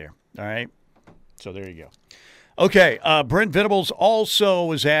be out there. All right? So there you go. Okay, Brent Venables also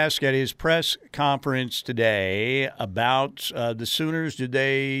was asked at his press conference today about the Sooners. Did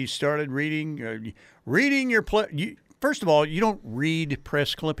they started reading your first of all, you don't read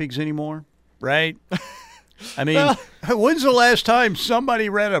press clippings anymore, right? I mean, when's the last time somebody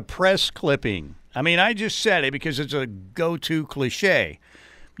read a press clipping? I mean, I just said it because it's a go-to cliche.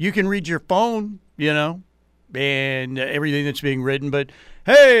 You can read your phone, and everything that's being written, but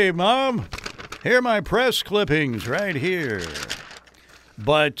hey, Mom, here are my press clippings right here.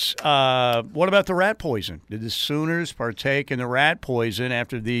 But what about the rat poison? Did the Sooners partake in the rat poison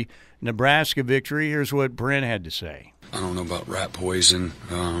after the Nebraska victory? Here's what Brent had to say. I don't know about rat poison.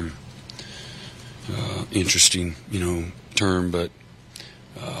 Interesting, term, but,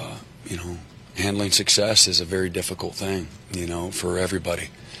 handling success is a very difficult thing, for everybody.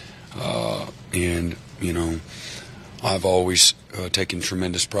 And I've always taken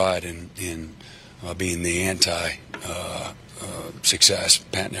tremendous pride in being the anti-success,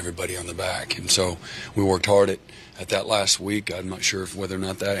 patting everybody on the back. And so we worked hard at that last week. I'm not sure whether or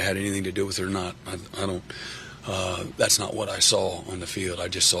not that had anything to do with it or not. I don't. That's not what I saw on the field. I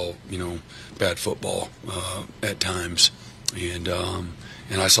just saw, bad football at times. And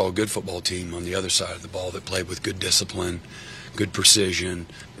I saw a good football team on the other side of the ball that played with good discipline, good precision,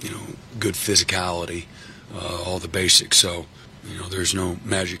 good physicality, all the basics. So, there's no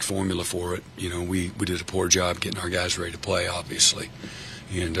magic formula for it. We did a poor job getting our guys ready to play, obviously.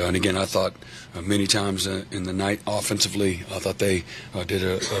 And again, I thought many times in the night offensively, I thought they did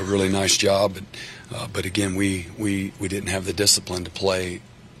a really nice job. But again, we didn't have the discipline to play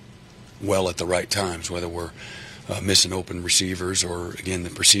well at the right times, whether we're missing open receivers or, again, the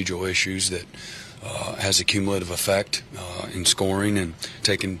procedural issues that has a cumulative effect in scoring and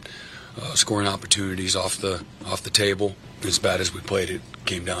taking scoring opportunities off the table. As bad as we played, it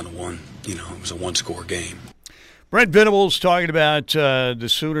came down to one. It was a one-score game. Brent Venables talking about the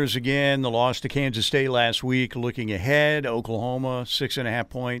Sooners again, the loss to Kansas State last week. Looking ahead, Oklahoma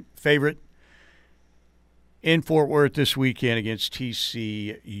 6.5-point favorite in Fort Worth this weekend against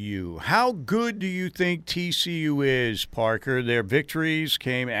TCU. How good do you think TCU is, Parker? Their victories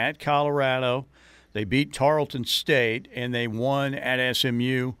came at Colorado. They beat Tarleton State, and they won at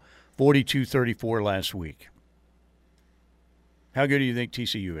SMU 42-34 last week. How good do you think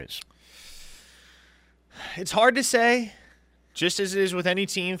TCU is? It's hard to say, just as it is with any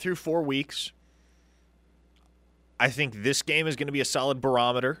team through 4 weeks. I think this game is going to be a solid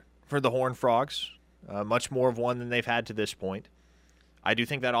barometer for the Horned Frogs, much more of one than they've had to this point. I do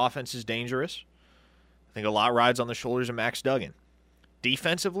think that offense is dangerous. I think a lot rides on the shoulders of Max Duggan.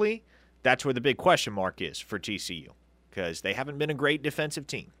 Defensively, that's where the big question mark is for TCU, because they haven't been a great defensive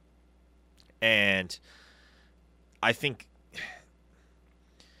team. And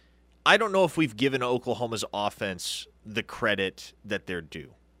I don't know if we've given Oklahoma's offense the credit that they're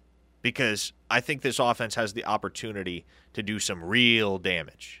due, because I think this offense has the opportunity to do some real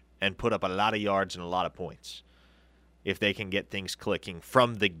damage and put up a lot of yards and a lot of points if they can get things clicking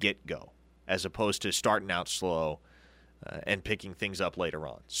from the get-go, as opposed to starting out slow and picking things up later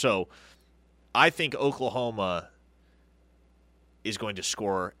on. So I think Oklahoma is going to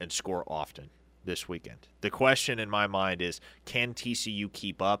score and score often this weekend. The question in my mind is, can TCU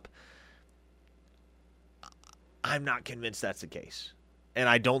keep up? I'm not convinced that's the case. And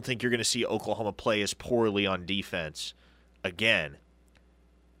I don't think you're going to see Oklahoma play as poorly on defense again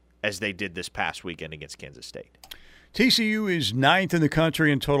as they did this past weekend against Kansas State. TCU is 9th in the country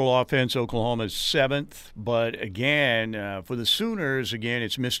in total offense. Oklahoma is 7th. But, again, for the Sooners, again,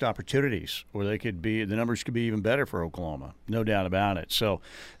 it's missed opportunities where the numbers could be even better for Oklahoma. No doubt about it. So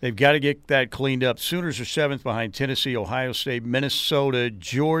they've got to get that cleaned up. Sooners are 7th behind Tennessee, Ohio State, Minnesota,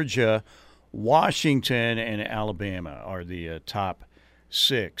 Georgia, Washington, and Alabama are the top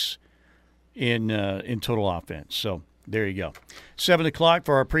 6 in total offense. So there you go. 7 o'clock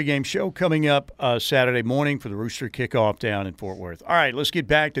for our pregame show coming up Saturday morning for the Rooster kickoff down in Fort Worth. All right, let's get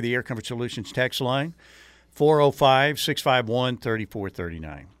back to the Air Comfort Solutions text line,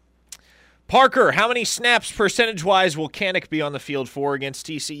 405-651-3439. Parker, how many snaps percentage-wise will Kanak be on the field for against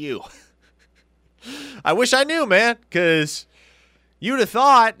TCU? I wish I knew, man, because you'd have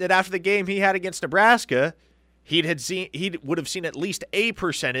thought that after the game he had against Nebraska, he would have seen at least a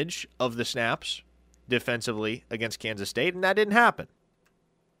percentage of the snaps defensively against Kansas State, and that didn't happen.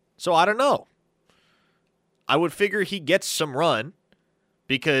 So I don't know. I would figure he gets some run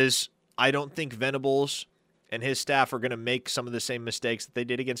because I don't think Venables and his staff are going to make some of the same mistakes that they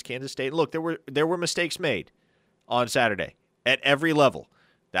did against Kansas State. And look, there were mistakes made on Saturday at every level.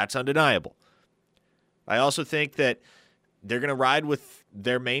 That's undeniable. I also think that they're going to ride with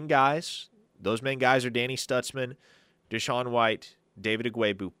their main guys. Those main guys are Danny Stutzman, Deshaun White, David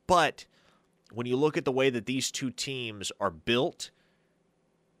Ugwoegbu. But when you look at the way that these two teams are built,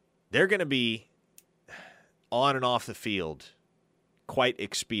 they're going to be on and off the field quite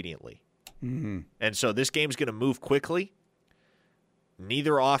expediently. Mm-hmm. And so this game's going to move quickly.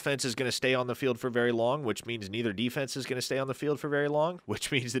 Neither offense is going to stay on the field for very long, which means neither defense is going to stay on the field for very long,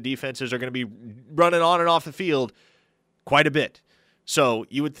 which means the defenses are going to be running on and off the field quite a bit. So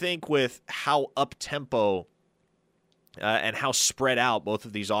you would think with how up-tempo and how spread out both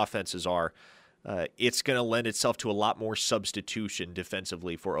of these offenses are, it's going to lend itself to a lot more substitution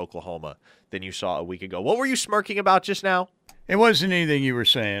defensively for Oklahoma than you saw a week ago. What were you smirking about just now? It wasn't anything you were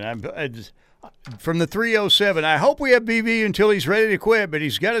saying. From the 307, I hope we have BB until he's ready to quit, but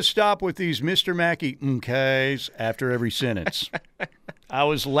he's got to stop with these Mr. Mackey mk's after every sentence. I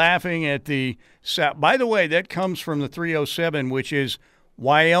was laughing at the – by the way, that comes from the 307, which is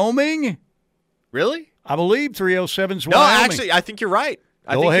Wyoming? Really? I believe 307's Wyoming. No, actually, I think you're right.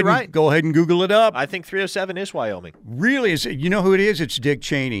 I think you're right. Go ahead and Google it up. I think 307 is Wyoming. Really? You know who it is? It's Dick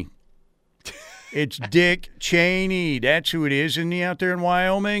Cheney. It's Dick Cheney. That's who it is, isn't he, out there in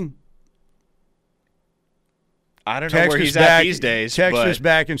Wyoming? I don't know where he's at these days. Text us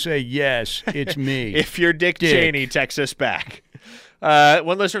back and say, yes, it's me. If you're Dick Cheney, text us back.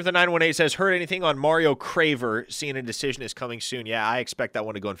 One listener with the 918 says, heard anything on Mario Craver, seeing a decision is coming soon? Yeah, I expect that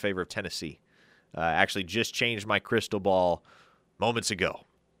one to go in favor of Tennessee. Actually just changed my crystal ball moments ago.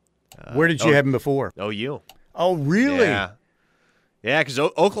 Where did you have him before? OU. Oh, really? Yeah, because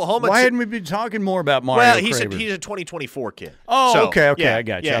Oklahoma. Why hadn't we been talking more about Mario Well, Craver? he's a 2024 kid. Oh, so, okay, yeah, I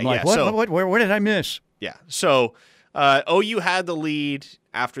got you. Yeah, I'm like, yeah, where did I miss? Yeah, so OU had the lead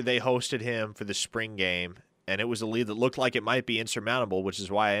after they hosted him for the spring game, and it was a lead that looked like it might be insurmountable, which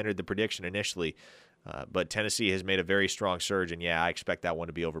is why I entered the prediction initially. But Tennessee has made a very strong surge, and, yeah, I expect that one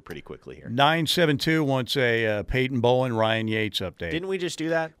to be over pretty quickly here. 972 wants a Peyton Bowen, Ryan Yates update. Didn't we just do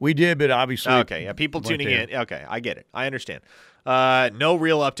that? We did, but obviously. Okay, yeah, people tuning in. Okay, I get it. I understand. No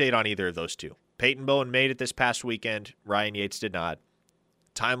real update on either of those two. Peyton Bowen made it this past weekend. Ryan Yates did not.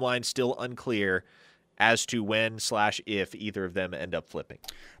 Timeline still unclear as to when/if either of them end up flipping.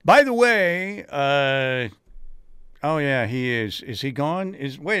 By the way, oh, yeah, he is. Is he gone?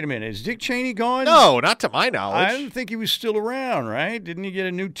 Wait a minute. Is Dick Cheney gone? No, not to my knowledge. I don't think he was still around, right? Didn't he get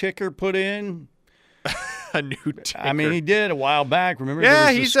a new ticker put in? A new ticker. I mean, he did a while back. Remember?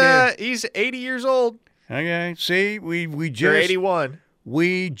 Yeah, he's 80 years old. Okay. See, we just You're 81.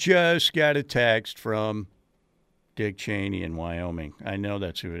 We just got a text from Dick Cheney in Wyoming. I know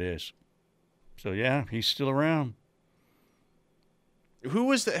that's who it is. So yeah, he's still around. Who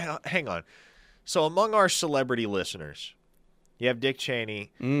was the? Hang on. So among our celebrity listeners, you have Dick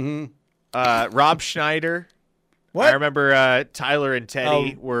Cheney, Rob Schneider. What? I remember Tyler and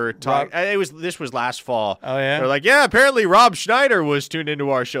Teddy were talking. This was last fall. Oh yeah. They're like, yeah, apparently Rob Schneider was tuned into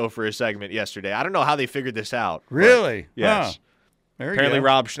our show for a segment yesterday. I don't know how they figured this out. Really? Yes. Huh. There Apparently you go.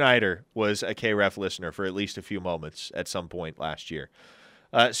 Rob Schneider was a KREF listener for at least a few moments at some point last year.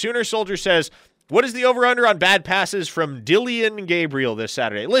 Sooner Soldier says, what is the over-under on bad passes from Dylan Gabriel this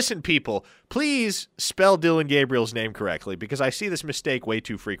Saturday? Listen, people, please spell Dylan Gabriel's name correctly because I see this mistake way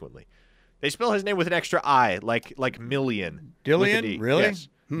too frequently. They spell his name with an extra I, like million. Dillian? Really? Yes.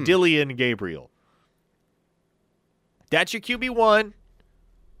 Dylan Gabriel. That's your QB1.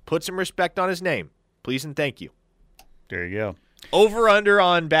 Put some respect on his name. Please and thank you. There you go. Over-under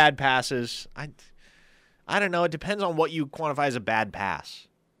on bad passes. I I don't know. It depends on what you quantify as a bad pass.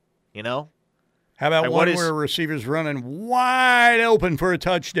 You know? How about Like, one where a receiver's running wide open for a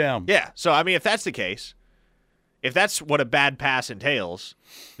touchdown? Yeah. So, I mean, if that's the case, if that's what a bad pass entails,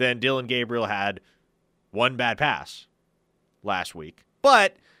 then Dillon Gabriel had one bad pass last week.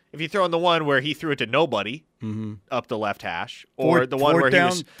 But if you throw in the one where he threw it to nobody up the left hash, or the one where he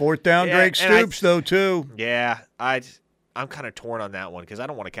was fourth down, Yeah, Drake and Stoops though too. Yeah, I'm kind of torn on that one because I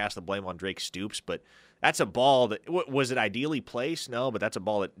don't want to cast the blame on Drake Stoops, but that's a ball that was it ideally placed? No, but that's a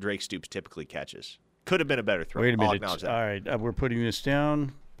ball that Drake Stoops typically catches. Could have been a better throw. Wait a I'll minute. acknowledge that. All right, we're putting this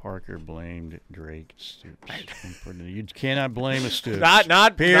down. Parker blamed Drake Stoops. You cannot blame a Stoops.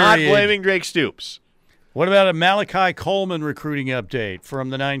 Not blaming Drake Stoops. What about a Malachi Coleman recruiting update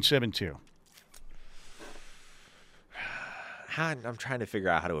from the 972? I'm trying to figure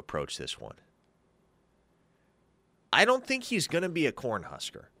out how to approach this one. I don't think he's going to be a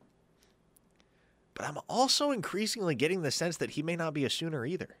Cornhusker. But I'm also increasingly getting the sense that he may not be a Sooner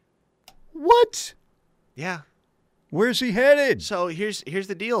either. What? Yeah. Where's he headed? So here's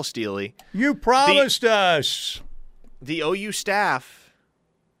the deal, Steely. You promised us. The OU staff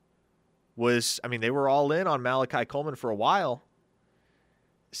they were all in on Malachi Coleman for a while.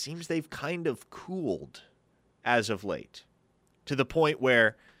 Seems they've kind of cooled as of late to the point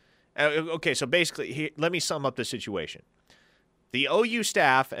where, okay, so basically, let me sum up the situation. The OU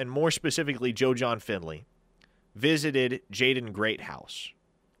staff, and more specifically Joe John Finley, visited Jaden Greathouse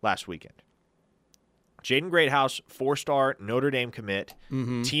last weekend. Jaden Greathouse, 4-star Notre Dame commit,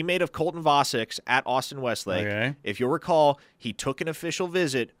 teammate of Colton Vasek's at Austin Westlake. Okay. If you'll recall, he took an official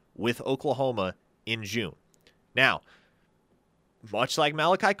visit with Oklahoma in June. Now, much like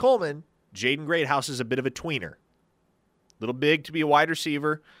Malachi Coleman, Jaden Greathouse is a bit of a tweener. A little big to be a wide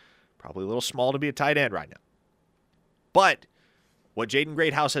receiver, probably a little small to be a tight end right now. But what Jaden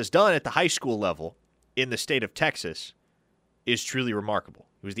Greathouse has done at the high school level in the state of Texas is truly remarkable.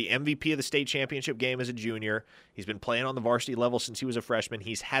 He was the MVP of the state championship game as a junior. He's been playing on the varsity level since he was a freshman.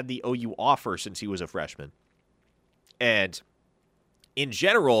 He's had the OU offer since he was a freshman. And in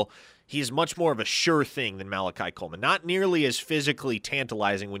general, he's much more of a sure thing than Malachi Coleman. Not nearly as physically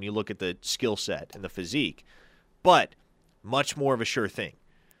tantalizing when you look at the skill set and the physique, but much more of a sure thing.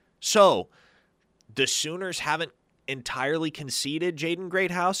 So the Sooners haven't entirely conceded Jaden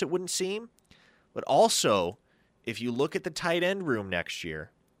Greathouse, it wouldn't seem. But also, if you look at the tight end room next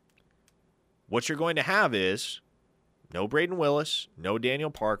year, what you're going to have is no Braden Willis, no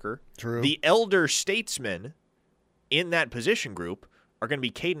Daniel Parker. True. The elder statesmen in that position group are going to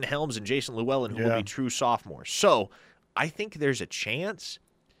be Caden Helms and Jason Llewellyn, who will be true sophomores. So I think there's a chance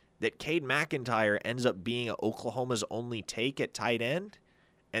that Cade McIntyre ends up being Oklahoma's only take at tight end,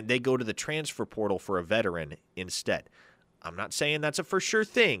 and they go to the transfer portal for a veteran instead. I'm not saying that's a for sure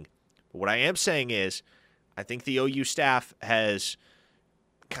thing, but what I am saying is I think the OU staff has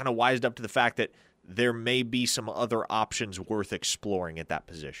kind of wised up to the fact that there may be some other options worth exploring at that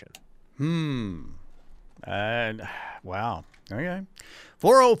position. Wow. Okay.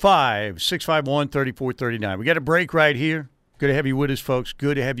 405-651-3439. We got a break right here. Good to have you with us, folks.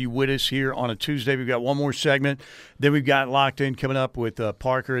 Good to have you with us here on a Tuesday. We've got one more segment. Then we've got Locked In coming up with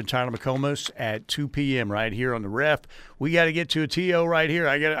Parker and Tyler McComas at 2 p.m. right here on the Ref. We got to get to a TO right here.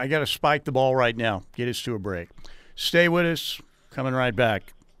 I got to spike the ball right now. Get us to a break. Stay with us. Coming right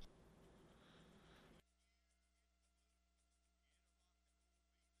back.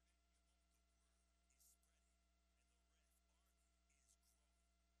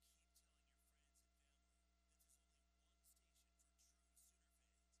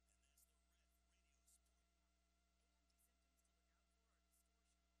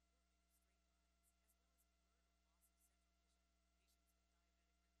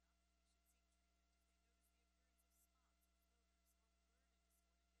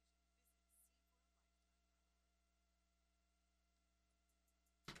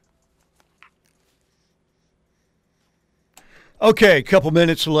 Okay, a couple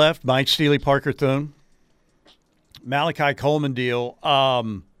minutes left. Mike Steely, Parker Thune. Malachi Coleman deal.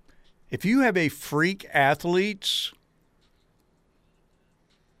 If you have a freak athlete,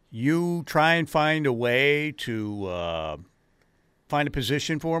 you try and find a way to find a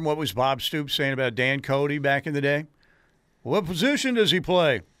position for him. What was Bob Stoops saying about Dan Cody back in the day? What position does he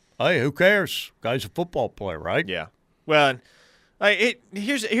play? Hey, who cares? Guy's a football player, right? Yeah. Well,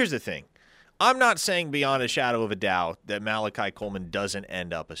 here's the thing. I'm not saying beyond a shadow of a doubt that Malachi Coleman doesn't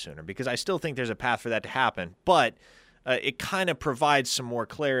end up a Sooner, because I still think there's a path for that to happen, but it kind of provides some more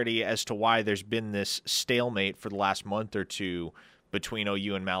clarity as to why there's been this stalemate for the last month or two between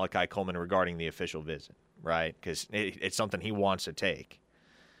OU and Malachi Coleman regarding the official visit, right? Because it's something he wants to take.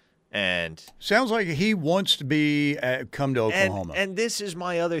 And sounds like he wants to be come to Oklahoma. And this is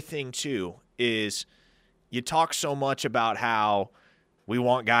my other thing too, is you talk so much about how we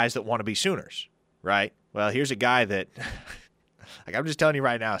want guys that want to be Sooners, right? Well, here's a guy that, like I'm just telling you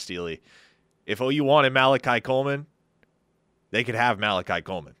right now, Steely, if OU wanted Malachi Coleman, they could have Malachi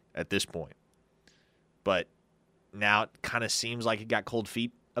Coleman at this point. But now it kind of seems like he got cold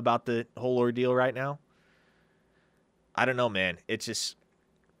feet about the whole ordeal right now. I don't know, man. It's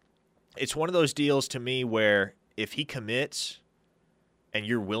one of those deals to me where if he commits and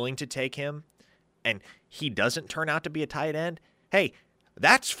you're willing to take him and he doesn't turn out to be a tight end, hey,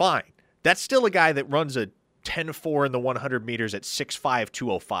 that's fine. That's still a guy that runs a 10-4 in the 100 meters at 6'5",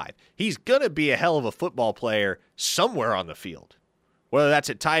 205. He's going to be a hell of a football player somewhere on the field, whether that's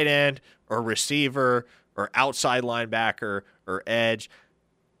at tight end or receiver or outside linebacker or edge.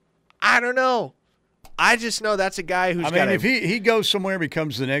 I don't know. I just know that's a guy who's got if he goes somewhere and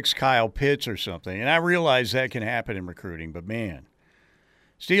becomes the next Kyle Pitts or something, and I realize that can happen in recruiting, but man.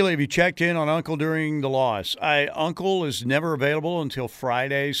 Steely, have you checked in on Uncle during the loss? Uncle is never available until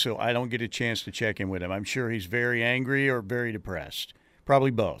Friday, so I don't get a chance to check in with him. I'm sure he's very angry or very depressed.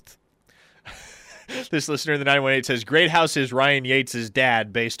 Probably both. This listener in the 918 says, Greathouse is Ryan Yates'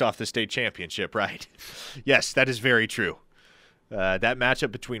 dad based off the state championship, right? Yes, that is very true. That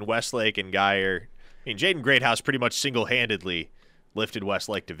matchup between Westlake and Geyer, Jaden Greathouse pretty much single-handedly lifted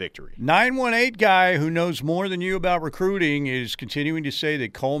Westlake to victory. 918 guy who knows more than you about recruiting is continuing to say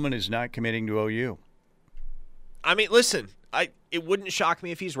that Coleman is not committing to OU. I mean, listen, it wouldn't shock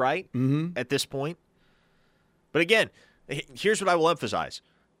me if he's right at this point. But again, here's what I will emphasize.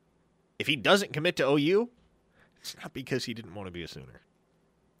 If he doesn't commit to OU, it's not because he didn't want to be a Sooner.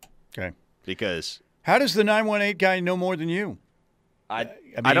 Okay. Because how does the 918 guy know more than you? I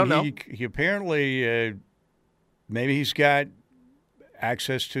don't know. He apparently, maybe he's got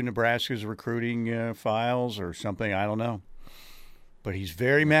access to Nebraska's recruiting files or something. I don't know. But he's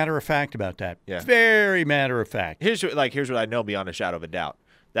very matter-of-fact about that. Yeah. Very matter-of-fact. Here's what I know beyond a shadow of a doubt.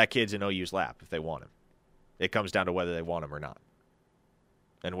 That kid's in OU's lap if they want him. It comes down to whether they want him or not.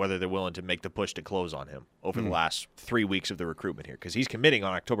 And whether they're willing to make the push to close on him over the last 3 weeks of the recruitment here. Because he's committing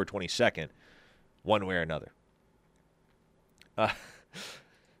on October 22nd, one way or another.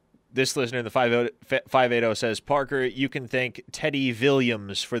 This listener in the 580 says, Parker, you can thank Teddy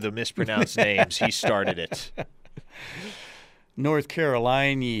Williams for the mispronounced names. He started it. North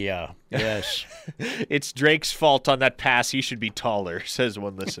Carolina, yes. It's Drake's fault on that pass. He should be taller, says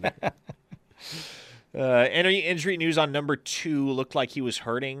one listener. Any injury news on number 2? Looked like he was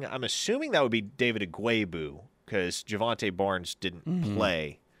hurting. I'm assuming that would be David Agwebu because Javante Barnes didn't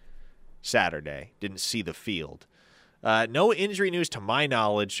play Saturday, didn't see the field. No injury news to my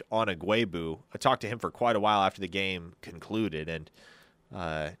knowledge on Agwebu. I talked to him for quite a while after the game concluded, and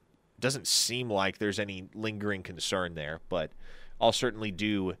it doesn't seem like there's any lingering concern there, but I'll certainly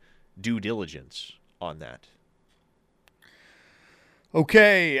do due diligence on that.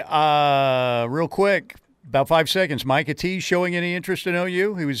 Okay, real quick, about 5 seconds. Micah T showing any interest in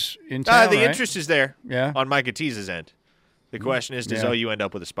OU? He was in town, The right? interest is there on Micah T's end. The question is, does OU end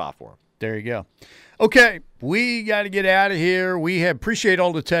up with a spot for him? There you go. Okay, we got to get out of here. We appreciate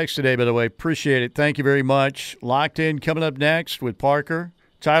all the texts today, by the way. Appreciate it. Thank you very much. Locked In coming up next with Parker.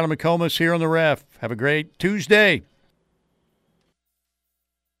 Tyler McComas here on the Ref. Have a great Tuesday.